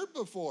used to hurt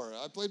before.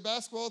 I played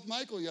basketball with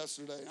Michael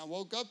yesterday, and I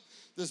woke up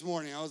this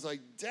morning. I was like,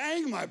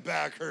 dang, my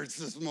back hurts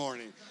this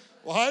morning.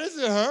 Why does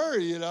it hurt,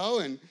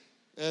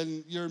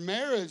 And your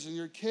marriage and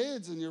your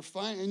kids and your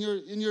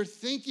and you're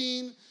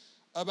thinking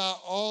about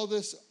all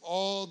this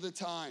all the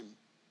time.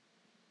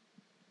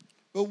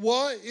 But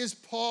what is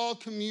Paul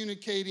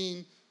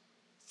communicating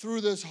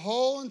through this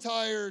whole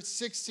entire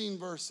 16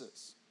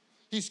 verses?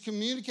 He's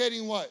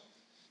communicating what?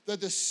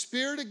 That the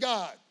Spirit of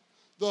God,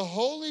 the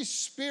Holy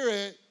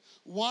Spirit,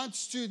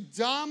 wants to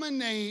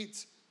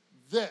dominate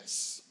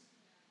this.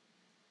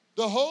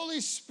 The Holy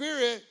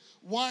Spirit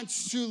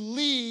wants to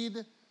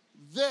lead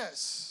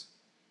this.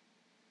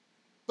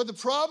 But the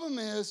problem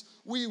is,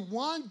 we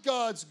want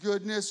God's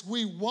goodness,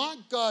 we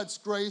want God's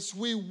grace,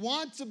 we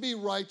want to be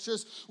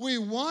righteous, we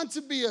want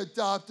to be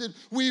adopted,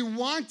 we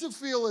want to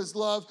feel His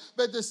love,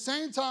 but at the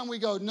same time we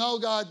go, no,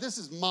 God, this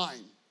is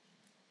mine.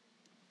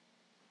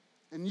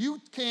 And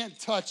you can't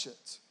touch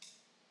it,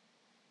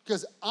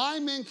 because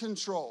I'm in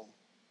control.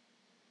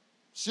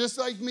 It's just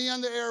like me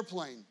on the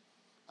airplane.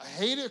 I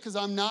hate it because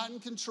I'm not in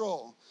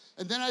control.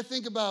 And then I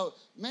think about,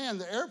 man,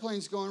 the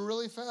airplane's going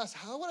really fast.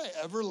 How would I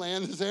ever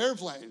land this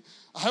airplane?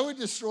 I would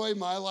destroy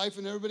my life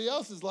and everybody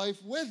else's life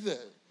with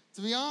it,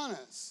 to be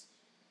honest.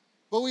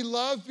 But we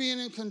love being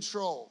in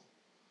control.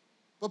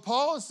 But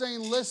Paul is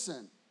saying,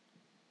 listen,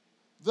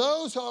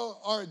 those who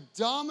are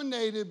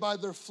dominated by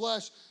their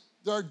flesh,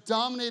 they're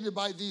dominated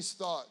by these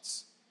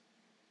thoughts.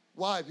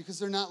 Why? Because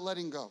they're not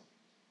letting go.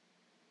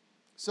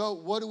 So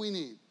what do we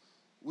need?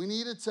 We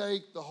need to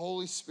take the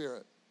Holy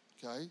Spirit,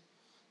 okay?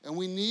 And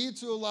we need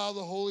to allow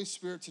the Holy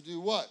Spirit to do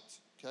what?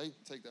 Okay,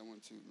 take that one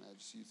too, Matt,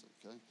 just use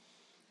it, okay?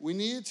 We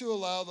need to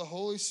allow the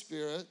Holy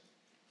Spirit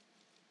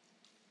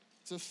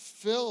to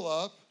fill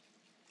up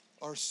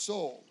our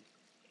soul,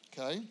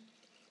 okay?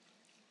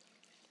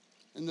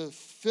 And to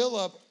fill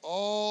up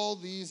all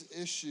these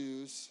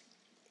issues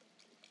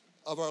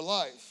of our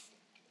life.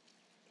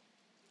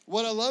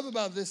 What I love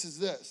about this is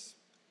this.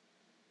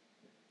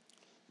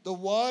 The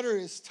water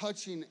is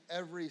touching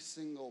every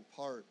single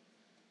part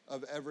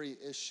of every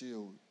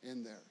issue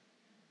in there.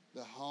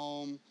 The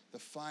home, the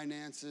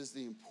finances,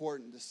 the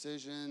important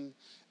decision.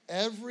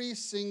 Every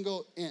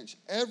single inch,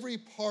 every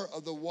part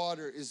of the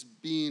water is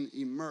being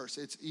immersed.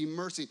 It's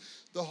immersing.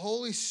 The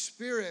Holy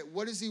Spirit,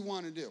 what does he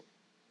want to do?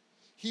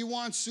 He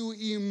wants to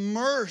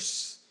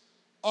immerse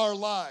our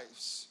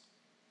lives.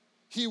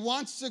 He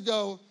wants to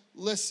go,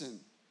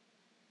 listen,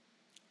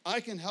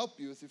 I can help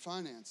you with your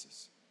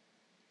finances.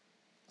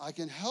 I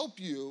can help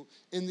you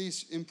in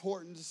these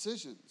important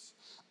decisions.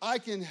 I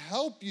can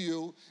help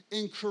you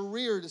in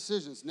career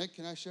decisions. Nick,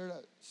 can I share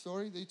that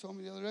story that you told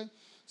me the other day?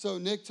 So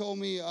Nick told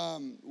me,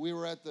 we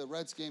were at the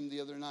Reds game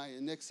the other night,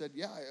 and Nick said,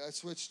 yeah, I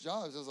switched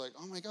jobs. I was like,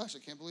 oh my gosh, I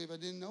can't believe I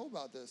didn't know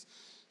about this.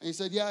 And he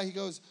said, yeah, he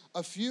goes,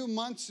 a few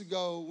months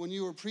ago when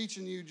you were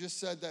preaching, you just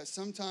said that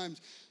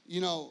sometimes,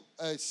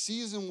 a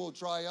season will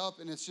dry up,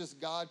 and it's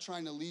just God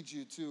trying to lead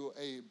you to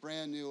a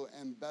brand new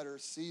and better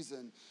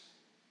season.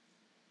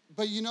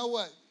 But you know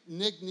what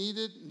Nick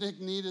needed? Nick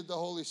needed the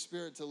Holy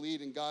Spirit to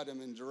lead and guide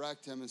him and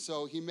direct him. And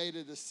so he made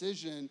a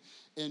decision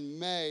in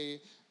May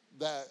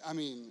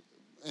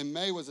in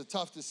May was a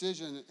tough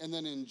decision. And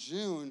then in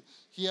June,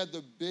 he had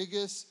the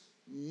biggest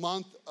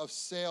month of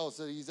sales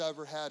that he's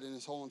ever had in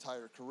his whole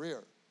entire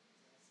career.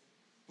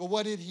 But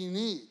what did he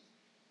need?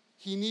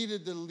 He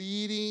needed the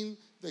leading,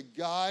 the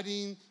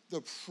guiding,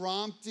 the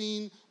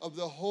prompting of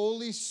the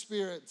Holy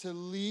Spirit to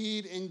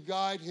lead and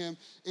guide him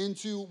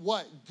into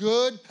what?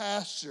 Good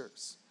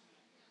pastures.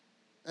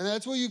 And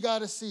that's what you got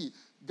to see.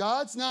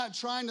 God's not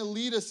trying to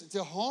lead us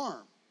to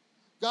harm.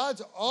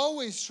 God's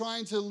always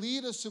trying to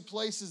lead us to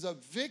places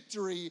of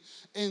victory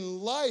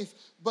in life.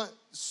 But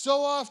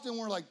so often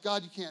we're like,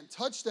 God, you can't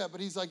touch that.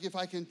 But he's like, if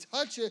I can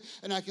touch it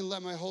and I can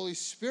let my Holy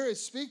Spirit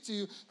speak to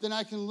you, then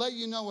I can let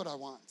you know what I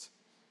want.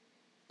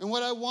 And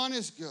what I want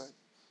is good.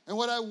 And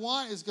what I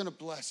want is going to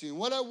bless you. And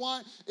what I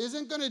want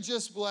isn't going to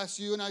just bless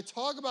you. And I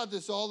talk about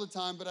this all the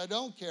time, but I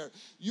don't care.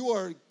 You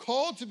are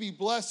called to be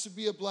blessed, to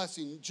be a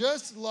blessing.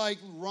 Just like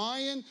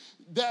Ryan,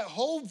 that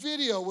whole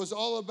video was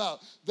all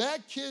about.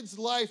 That kid's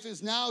life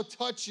is now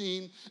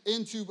touching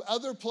into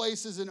other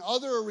places and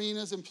other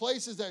arenas and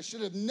places that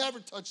should have never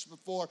touched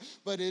before,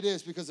 but it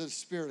is because of the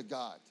Spirit of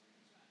God.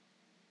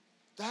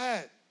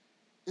 That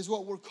is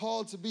what we're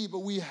called to be, but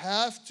we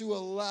have to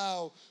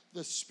allow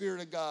the Spirit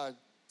of God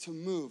to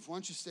move. Why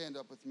don't you stand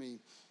up with me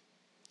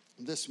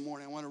this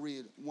morning? I want to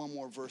read one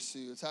more verse to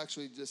you. It's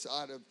actually just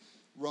out of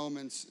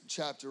Romans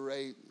chapter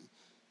 8.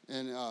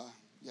 And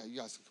you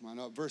guys can come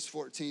on up. Verse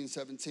 14,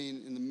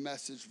 17 in the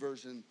Message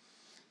version.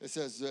 It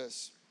says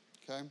this,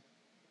 okay?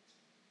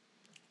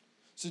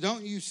 So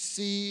don't you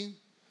see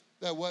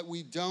that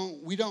we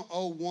don't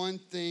owe one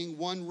thing,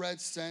 one red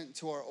cent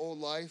to our old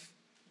life?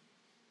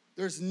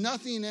 There's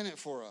nothing in it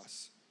for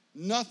us.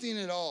 Nothing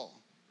at all.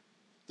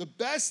 The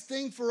best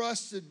thing for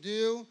us to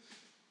do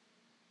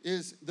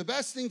is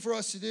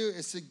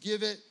to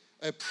give it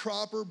a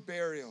proper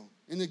burial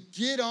and to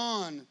get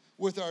on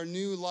with our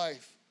new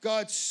life.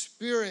 God's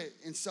Spirit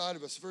inside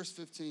of us. Verse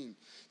 15.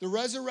 The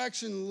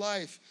resurrection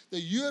life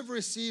that you have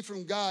received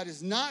from God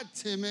is not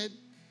timid,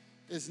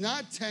 it's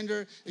not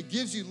tender, it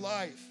gives you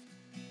life.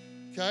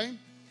 Okay?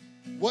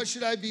 What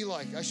should I be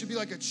like? I should be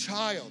like a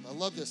child. I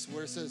love this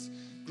where it says,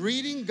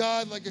 greeting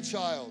God like a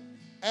child,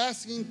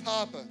 asking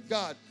Papa,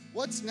 God,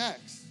 what's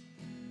next?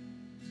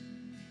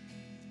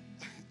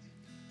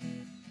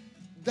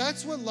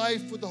 That's what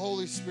life with the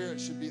Holy Spirit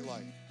should be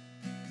like.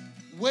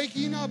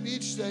 Waking up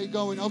each day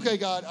going, okay,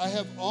 God, I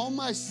have all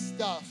my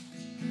stuff.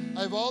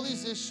 I have all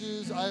these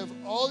issues. I have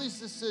all these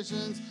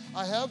decisions.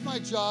 I have my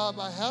job.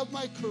 I have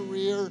my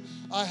career.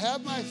 I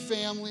have my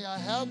family. I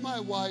have my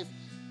wife.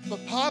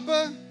 But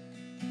Papa,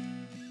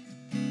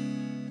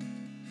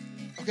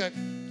 okay,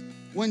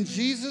 when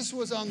Jesus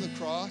was on the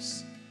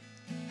cross,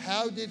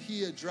 how did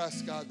he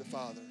address God the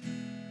Father?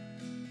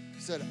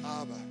 He said,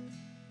 Abba.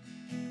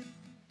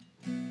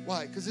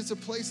 Why? Because it's a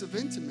place of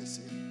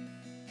intimacy.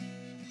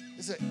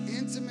 It's an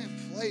intimate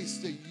place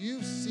that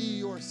you see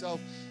yourself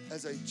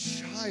as a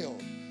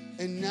child.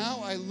 And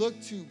now I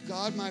look to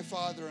God, my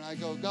Father, and I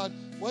go, God,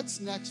 what's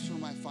next for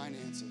my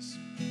finances?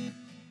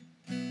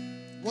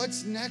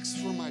 What's next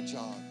for my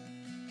job?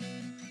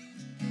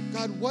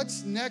 God,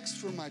 what's next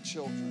for my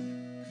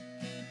children?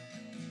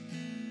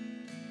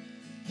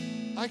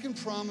 I can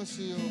promise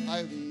you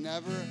I've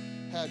never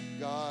had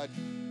God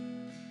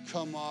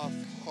come off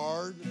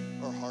hard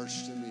or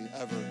harsh to me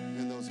ever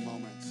in those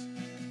moments.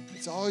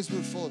 It's always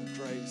been full of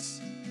grace.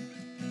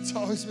 It's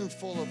always been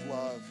full of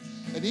love.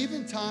 And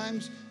even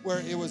times where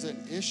it was an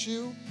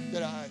issue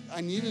that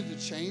I needed to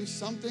change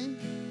something,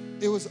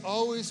 it was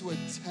always with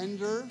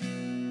tender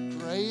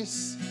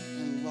grace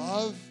and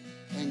love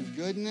and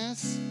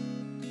goodness.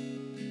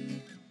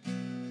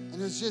 And it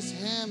was just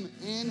him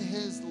in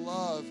his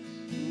love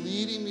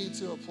leading me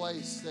to a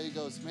place that he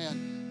goes,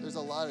 man, there's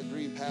a lot of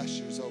green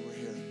pastures over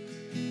here.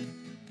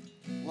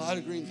 A lot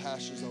of green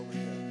pastures over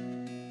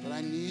here. But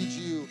I need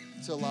you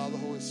to allow the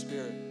Holy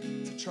Spirit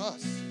to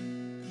trust.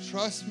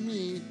 Trust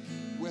me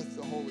with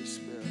the Holy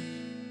Spirit.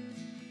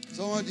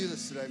 So I want to do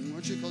this today. I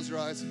want you to close your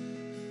eyes.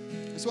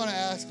 I just want to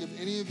ask if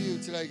any of you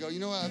today go, you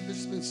know what, I've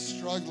just been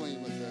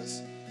struggling with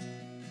this.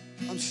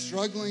 I'm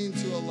struggling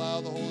to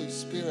allow the Holy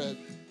Spirit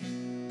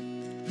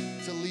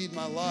to lead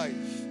my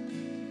life.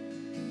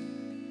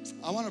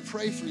 I want to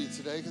pray for you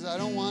today because I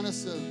don't want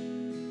us to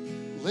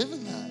live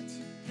in that.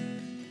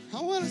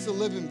 I want us to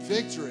live in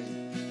victory,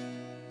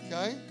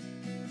 okay?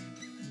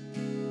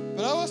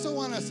 But I also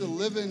want us to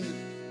live in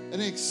an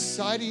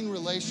exciting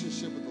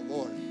relationship with the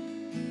Lord.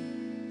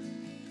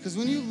 Because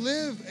when you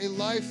live a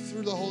life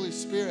through the Holy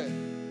Spirit,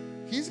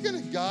 he's going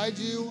to guide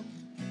you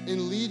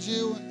and lead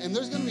you, and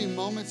there's going to be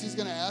moments he's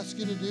going to ask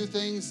you to do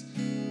things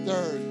that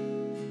are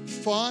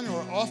fun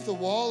or off the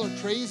wall or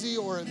crazy,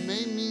 or it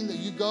may mean that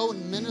you go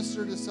and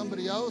minister to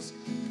somebody else.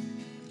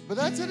 But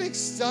that's an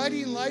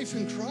exciting life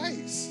in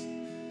Christ.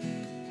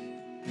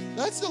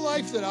 That's the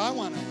life that I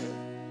want to live.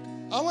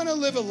 I want to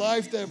live a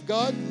life that if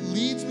God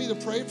leads me to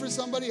pray for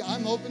somebody,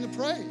 I'm open to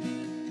pray.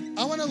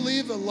 I want to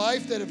live a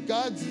life that if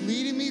God's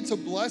leading me to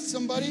bless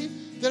somebody,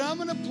 that I'm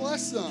going to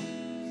bless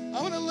them.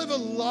 I want to live a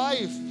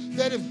life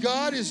that if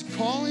God is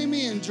calling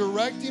me and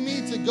directing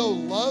me to go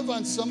love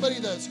on somebody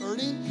that's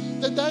hurting,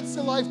 that's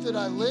the life that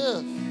I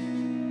live.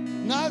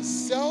 Not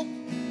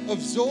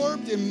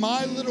self-absorbed in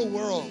my little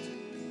world,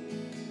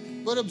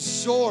 but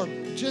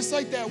absorbed, just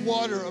like that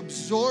water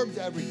absorbed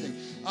everything.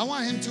 I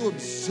want him to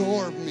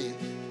absorb me,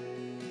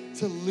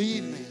 to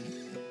lead me.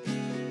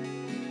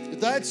 If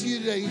that's you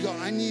today, you go,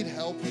 I need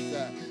help with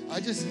that. I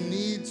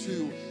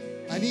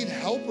need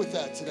help with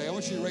that today. I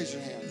want you to raise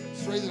your hand.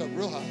 Just raise it up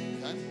real high,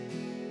 okay?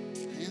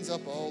 Hands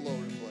up all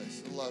over the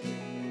place. I love it.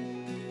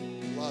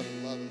 Love it,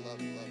 love it, love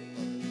it, love it,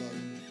 love it, love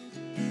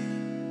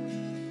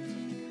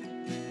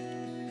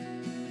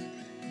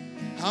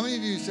it. How many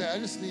of you say, I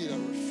just need a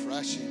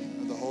refreshing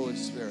of the Holy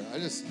Spirit? I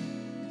just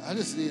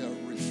need a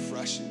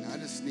refreshing. I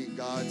just need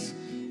God's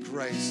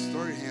grace.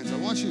 Throw your hands. I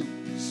want you,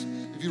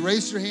 if you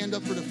raised your hand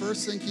up for the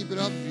first thing, keep it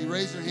up. If you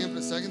raised your hand for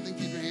the second thing,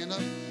 keep your hand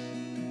up.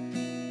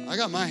 I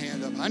got my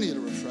hand up. I need a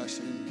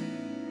refreshing.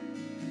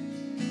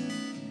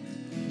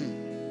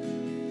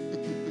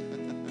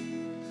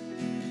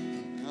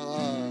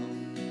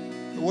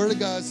 The Word of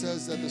God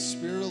says that the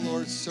Spirit of the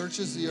Lord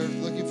searches the earth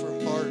looking for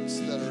hearts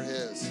that are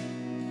his.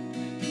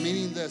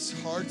 Meaning this,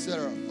 hearts that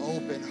are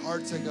open,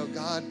 hearts that go,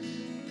 God,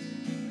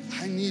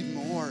 I need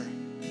more.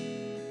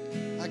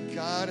 I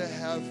gotta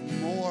have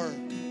more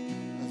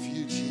of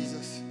you,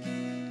 Jesus.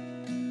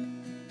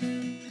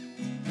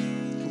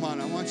 Come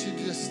on, I want you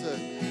just to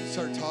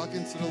start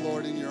talking to the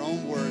Lord in your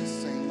own words,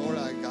 saying, Lord,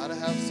 I gotta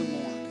have some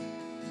more.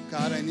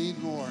 God, I need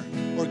more.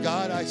 Or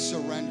God, I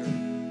surrender.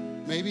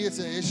 Maybe it's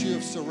an issue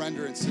of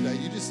surrenderance today.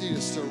 You just need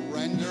to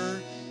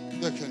surrender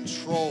the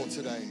control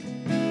today.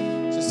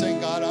 Just saying,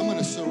 God, I'm going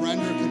to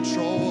surrender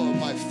control of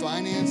my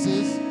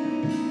finances.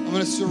 I'm going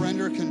to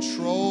surrender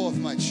control of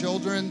my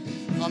children.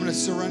 I'm going to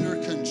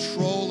surrender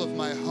control of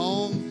my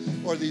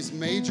home or these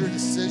major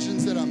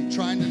decisions that I'm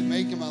trying to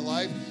make in my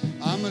life.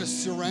 I'm going to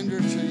surrender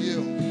to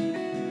you.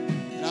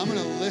 And I'm going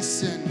to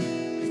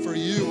listen for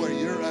you where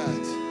you're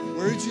at.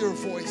 Where's your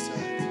voice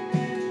at?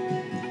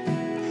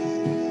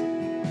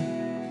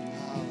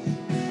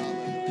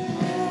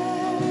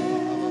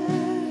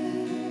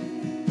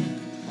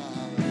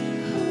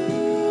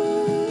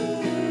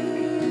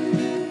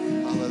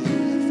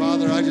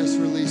 I just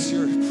release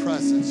your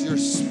presence, your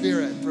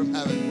Spirit from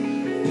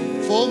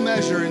heaven. Full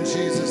measure in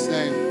Jesus'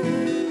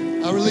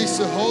 name. I release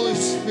the Holy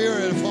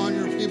Spirit upon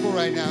your people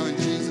right now in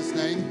Jesus'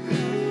 name.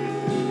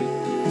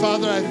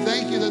 Father, I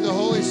thank you that the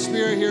Holy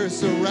Spirit here is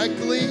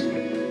directly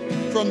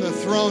from the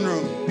throne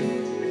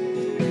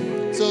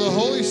room. So the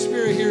Holy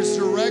Spirit hears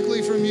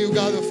directly from you,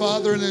 God the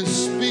Father, and then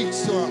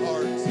speaks to our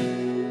hearts.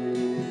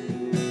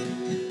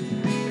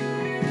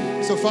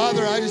 So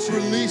Father, I just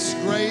release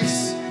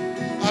grace.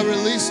 I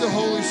release the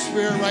Holy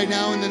Spirit right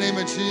now in the name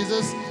of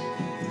Jesus.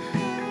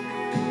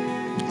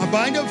 I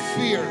bind up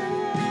fear.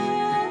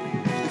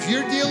 If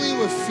you're dealing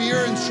with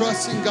fear and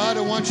trusting God,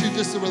 I want you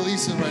just to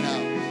release it right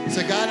now.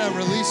 Say, God, I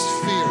release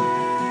fear.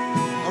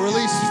 I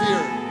release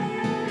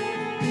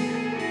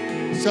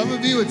fear. Some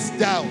of you, it's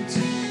doubt.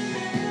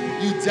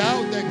 You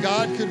doubt that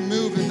God could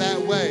move in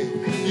that way.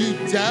 You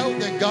doubt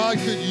that God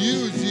could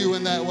use you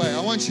in that way. I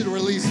want you to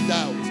release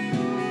doubt.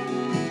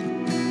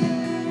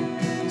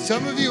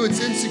 Some of you, it's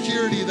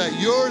insecurity that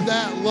you're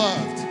that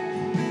loved,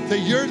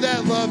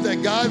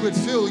 that God would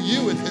fill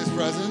you with his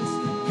presence.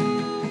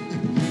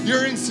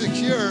 You're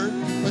insecure,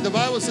 but the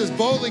Bible says,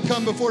 boldly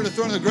come before the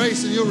throne of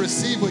grace and you'll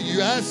receive what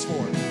you ask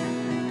for.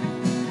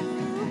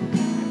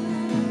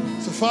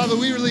 So Father,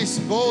 we release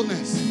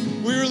boldness.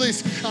 We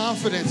release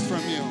confidence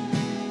from you.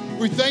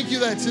 We thank you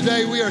that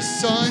today we are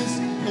sons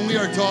and we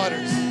are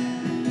daughters.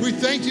 We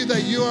thank you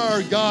that you are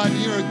our God and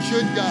you're a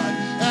good God.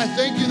 And I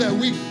thank you that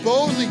we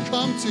boldly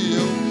come to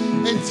you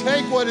and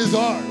take what is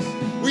ours.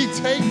 We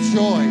take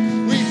joy.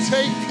 We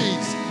take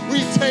peace. We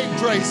take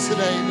grace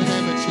today in the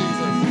name of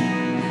Jesus.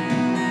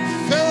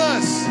 Fill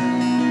us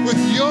with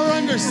your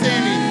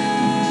understanding.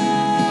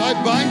 I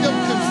bind up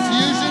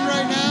confusion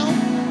right now.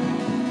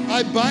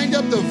 I bind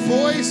up the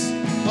voice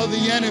of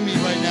the enemy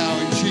right now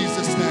in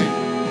Jesus' name.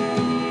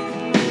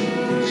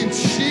 In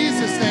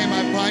Jesus' name,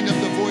 I bind up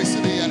the voice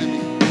of the enemy.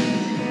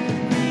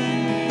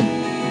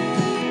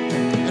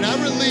 And I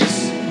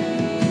release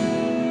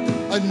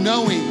a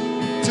knowing,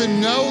 to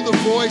know the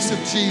voice of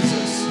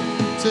Jesus,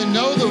 to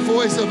know the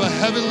voice of a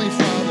heavenly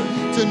Father,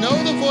 to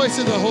know the voice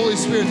of the Holy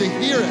Spirit, to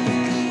hear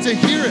it, to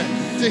hear it,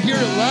 to hear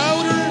it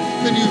louder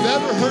than you've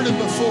ever heard it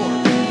before.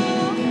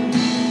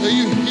 That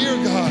you hear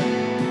God,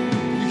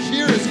 you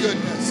hear His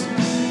goodness.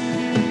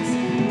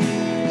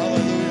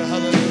 Hallelujah,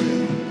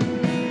 hallelujah.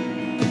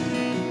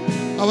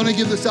 I want to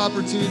give this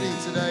opportunity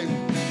today.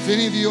 If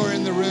any of you are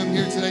in the room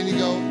here today and you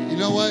go, you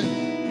know what?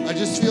 I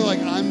just feel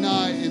like I'm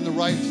not in the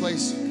right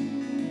place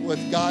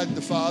with God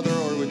the Father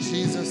or with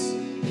Jesus.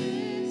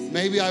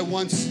 Maybe I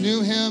once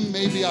knew Him,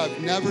 maybe I've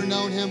never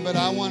known Him, but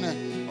I want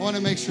to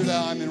make sure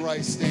that I'm in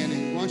right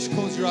standing. Why don't you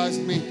close your eyes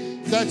with me?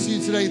 If that's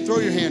you today, throw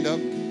your hand up.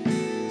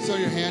 Throw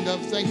your hand up.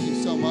 Thank you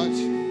so much.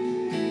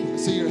 I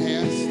see your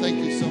hands. Thank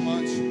you so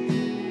much.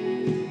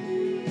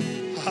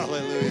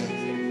 Hallelujah.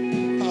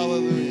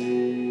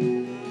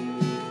 Hallelujah.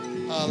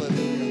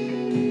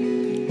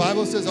 Hallelujah. The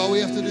Bible says all we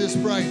have to do is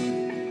pray.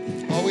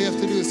 All we have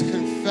to do is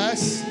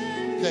confess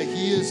that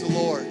He is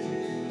Lord.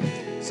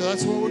 So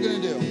that's what we're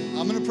going to do.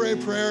 I'm going to pray a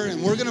prayer,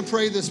 and we're going to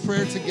pray this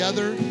prayer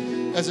together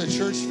as a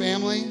church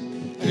family.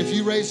 And if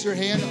you raise your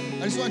hand,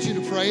 I just want you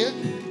to pray it.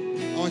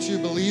 I want you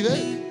to believe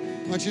it.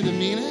 I want you to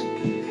mean it.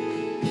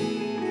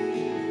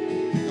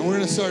 And we're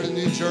going to start a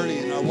new journey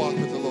in our walk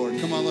with the Lord.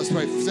 Come on, let's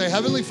pray. Say,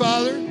 Heavenly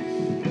Father,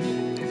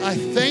 I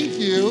thank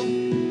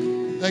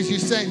you that you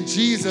sent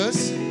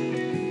Jesus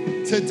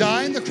to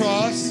die on the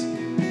cross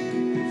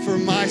for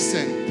my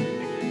sin.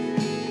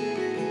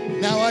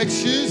 Now I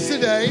choose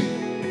today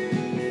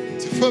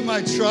to put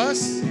my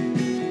trust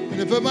and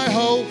to put my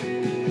hope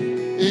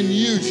in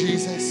you,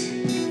 Jesus.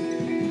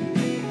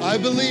 I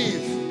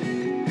believe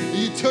that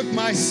you took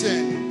my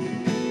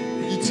sin,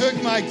 you took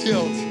my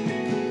guilt,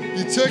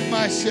 you took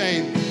my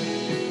shame,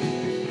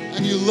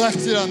 and you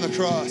left it on the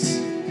cross.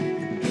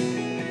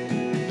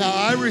 Now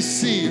I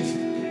receive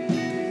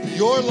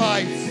your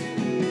life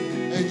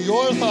and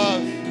your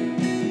love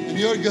and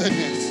your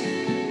goodness.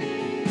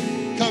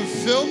 Come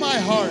fill my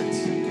heart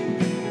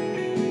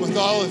with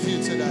all of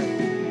you today.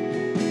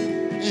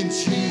 In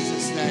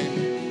Jesus'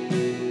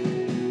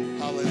 name.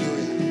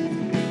 Hallelujah.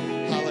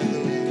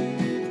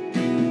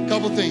 Hallelujah.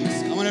 Couple things.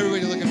 I want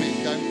everybody to look at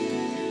me,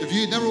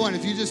 okay? Number one,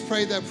 if you just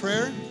prayed that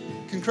prayer,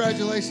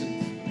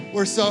 congratulations.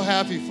 We're so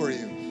happy for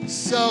you.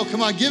 So,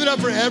 come on, give it up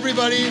for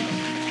everybody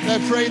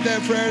that prayed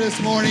that prayer this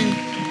morning.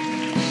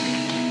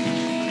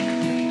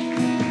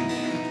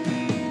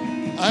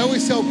 I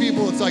always tell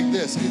people it's like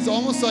this. It's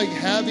almost like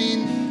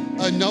having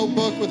a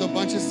notebook with a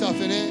bunch of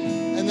stuff in it,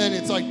 and then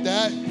it's like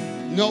that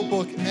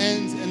notebook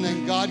ends, and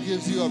then God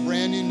gives you a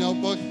brand new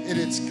notebook, and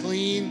it's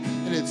clean,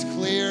 and it's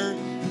clear,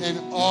 and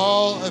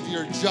all of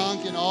your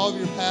junk and all of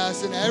your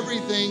past and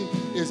everything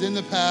is in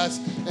the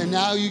past, and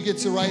now you get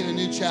to write a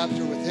new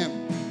chapter with Him.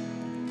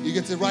 You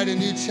get to write a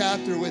new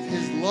chapter with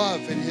His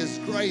love and His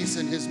grace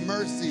and His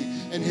mercy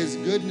and His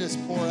goodness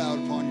pour out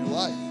upon your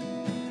life.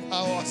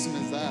 How awesome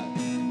is that?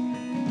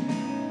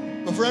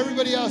 But for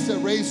everybody else that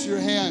raised your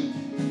hand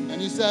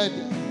and you said,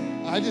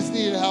 I just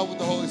needed help with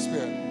the Holy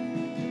Spirit.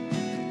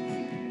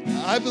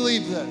 I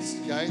believe this,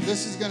 okay?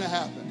 This is going to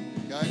happen,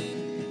 okay?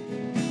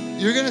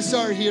 You're going to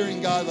start hearing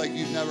God like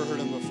you've never heard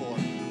Him before,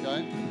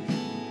 okay?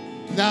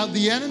 Now,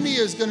 the enemy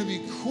is going to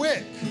be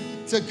quick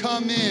to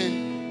come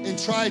in and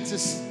try to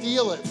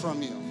steal it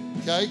from you,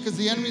 okay? Because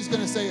the enemy's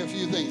going to say a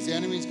few things. The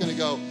enemy's going to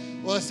go,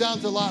 well, it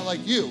sounds a lot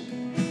like you.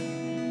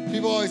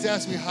 People always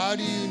ask me, how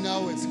do you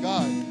know it's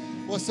God?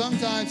 Well,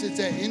 sometimes it's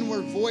that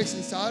inward voice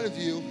inside of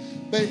you,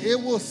 but it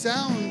will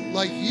sound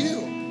like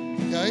you,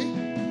 okay?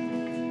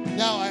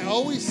 Now, I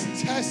always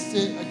test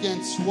it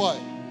against what?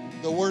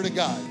 The Word of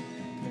God,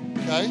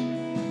 okay?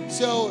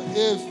 So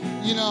if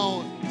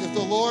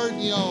the Lord,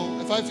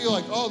 if I feel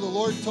like, oh, the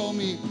Lord told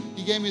me,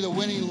 He gave me the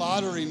winning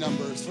lottery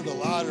numbers for the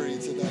lottery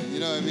today, you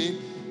know what I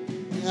mean?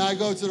 And I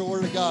go to the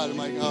Word of God, I'm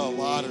like, oh,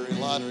 lottery,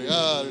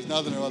 oh, there's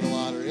nothing about the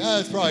lottery. Oh,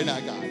 it's probably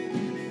not God,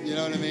 you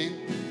know what I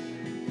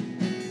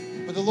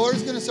mean? But the Lord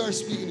is going to start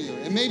speaking to you.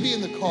 It may be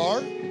in the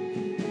car.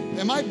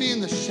 It might be in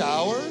the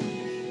shower.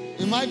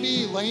 It might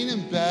be laying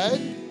in bed.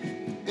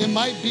 It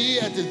might be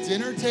at the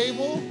dinner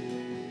table.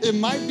 It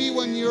might be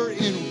when you're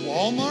in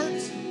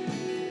Walmart.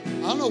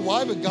 I don't know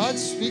why, but God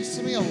speaks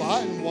to me a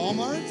lot in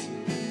Walmart.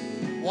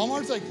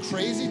 Walmart's like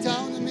crazy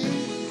town to me,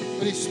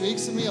 but He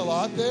speaks to me a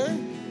lot there.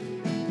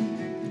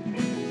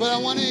 But I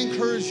want to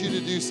encourage you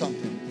to do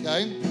something,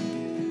 okay?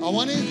 I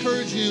want to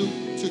encourage you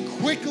to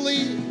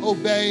quickly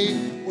obey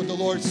what the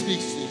Lord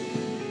speaks to you.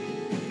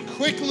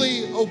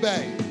 Quickly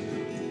obey,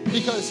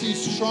 because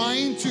He's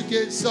trying to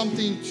get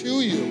something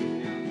to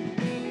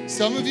you.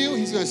 Some of you,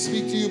 He's going to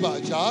speak to you about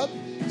a job.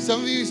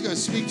 Some of you, he's going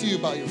to speak to you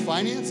about your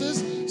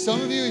finances.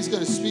 Some of you, he's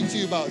going to speak to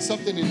you about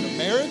something in your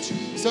marriage.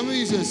 Some of you,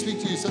 he's going to speak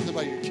to you something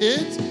about your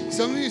kids.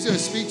 Some of you, he's going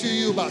to speak to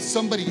you about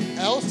somebody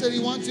else that he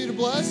wants you to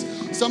bless.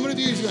 Some of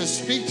you, he's going to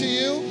speak to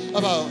you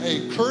about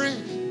a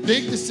current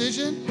big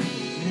decision.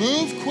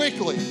 Move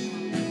quickly.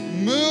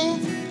 Move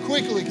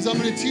quickly, because I'm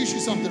going to teach you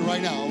something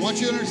right now. I want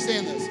you to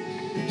understand this.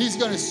 He's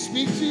going to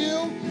speak to you,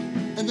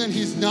 and then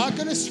he's not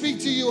going to speak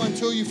to you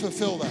until you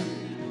fulfill that.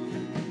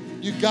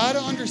 You got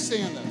to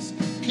understand this.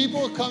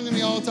 People come to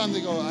me all the time,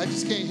 they go, I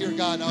just can't hear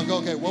God. And I'll go,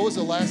 okay, what was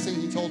the last thing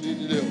he told you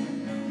to do?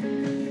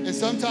 And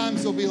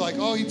sometimes they'll be like,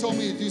 oh, he told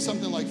me to do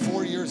something like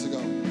 4 years ago.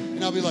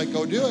 And I'll be like,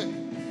 go do it.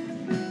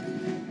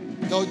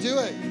 Go do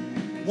it.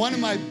 One of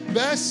my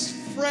best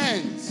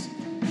friends,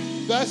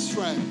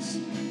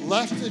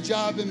 left a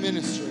job in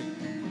ministry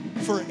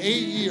for 8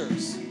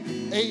 years.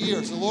 8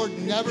 years. The Lord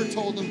never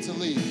told him to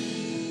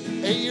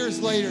leave. 8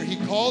 years later, he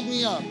called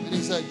me up and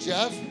he said,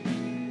 Jeff,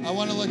 I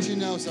want to let you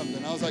know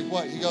something. I was like,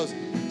 what? He goes,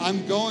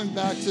 I'm going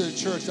back to the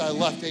church I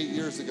left 8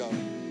 years ago.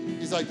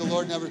 He's like, the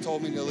Lord never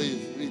told me to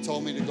leave, and he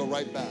told me to go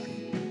right back.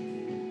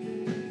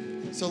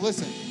 So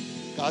listen,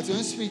 God's going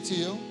to speak to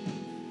you.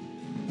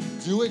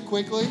 Do it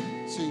quickly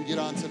so you can get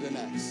on to the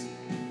next.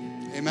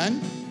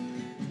 Amen?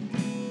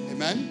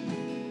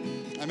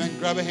 Amen? Amen.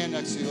 Grab a hand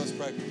next to you. Let's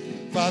pray.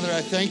 Father,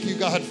 I thank you,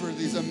 God, for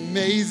these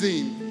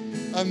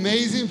amazing,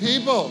 amazing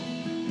people.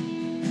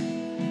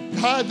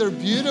 God, they're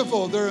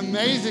beautiful. They're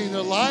amazing.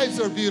 Their lives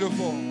are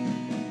beautiful.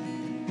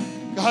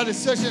 God, it's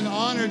such an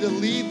honor to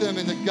lead them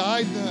and to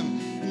guide them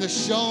and to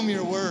show them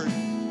your word.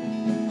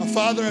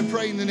 Father, I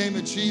pray in the name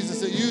of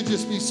Jesus that you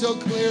just be so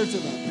clear to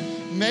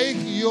them. Make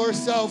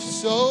yourself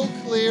so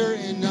clear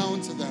and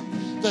known to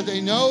them that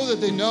they know,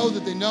 that they know,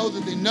 that they know,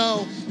 that they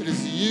know it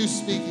is you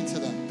speaking to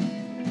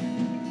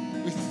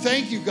them. We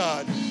thank you,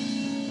 God,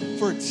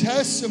 for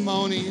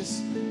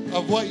testimonies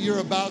of what you're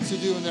about to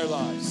do in their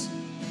lives.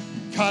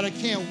 God, I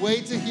can't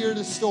wait to hear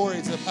the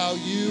stories of how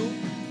you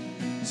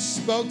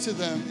spoke to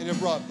them and it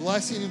brought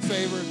blessing and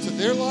favor to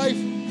their life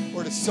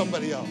or to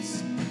somebody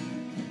else.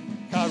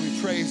 God,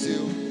 we praise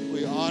you.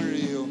 We honor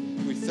you.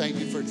 We thank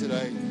you for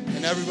today.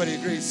 And everybody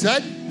agrees.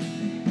 Said?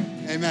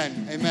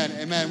 Amen. Amen.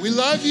 Amen. We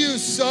love you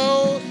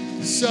so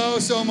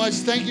much.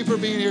 Thank you for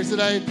being here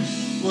today.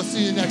 We'll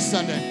see you next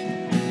Sunday.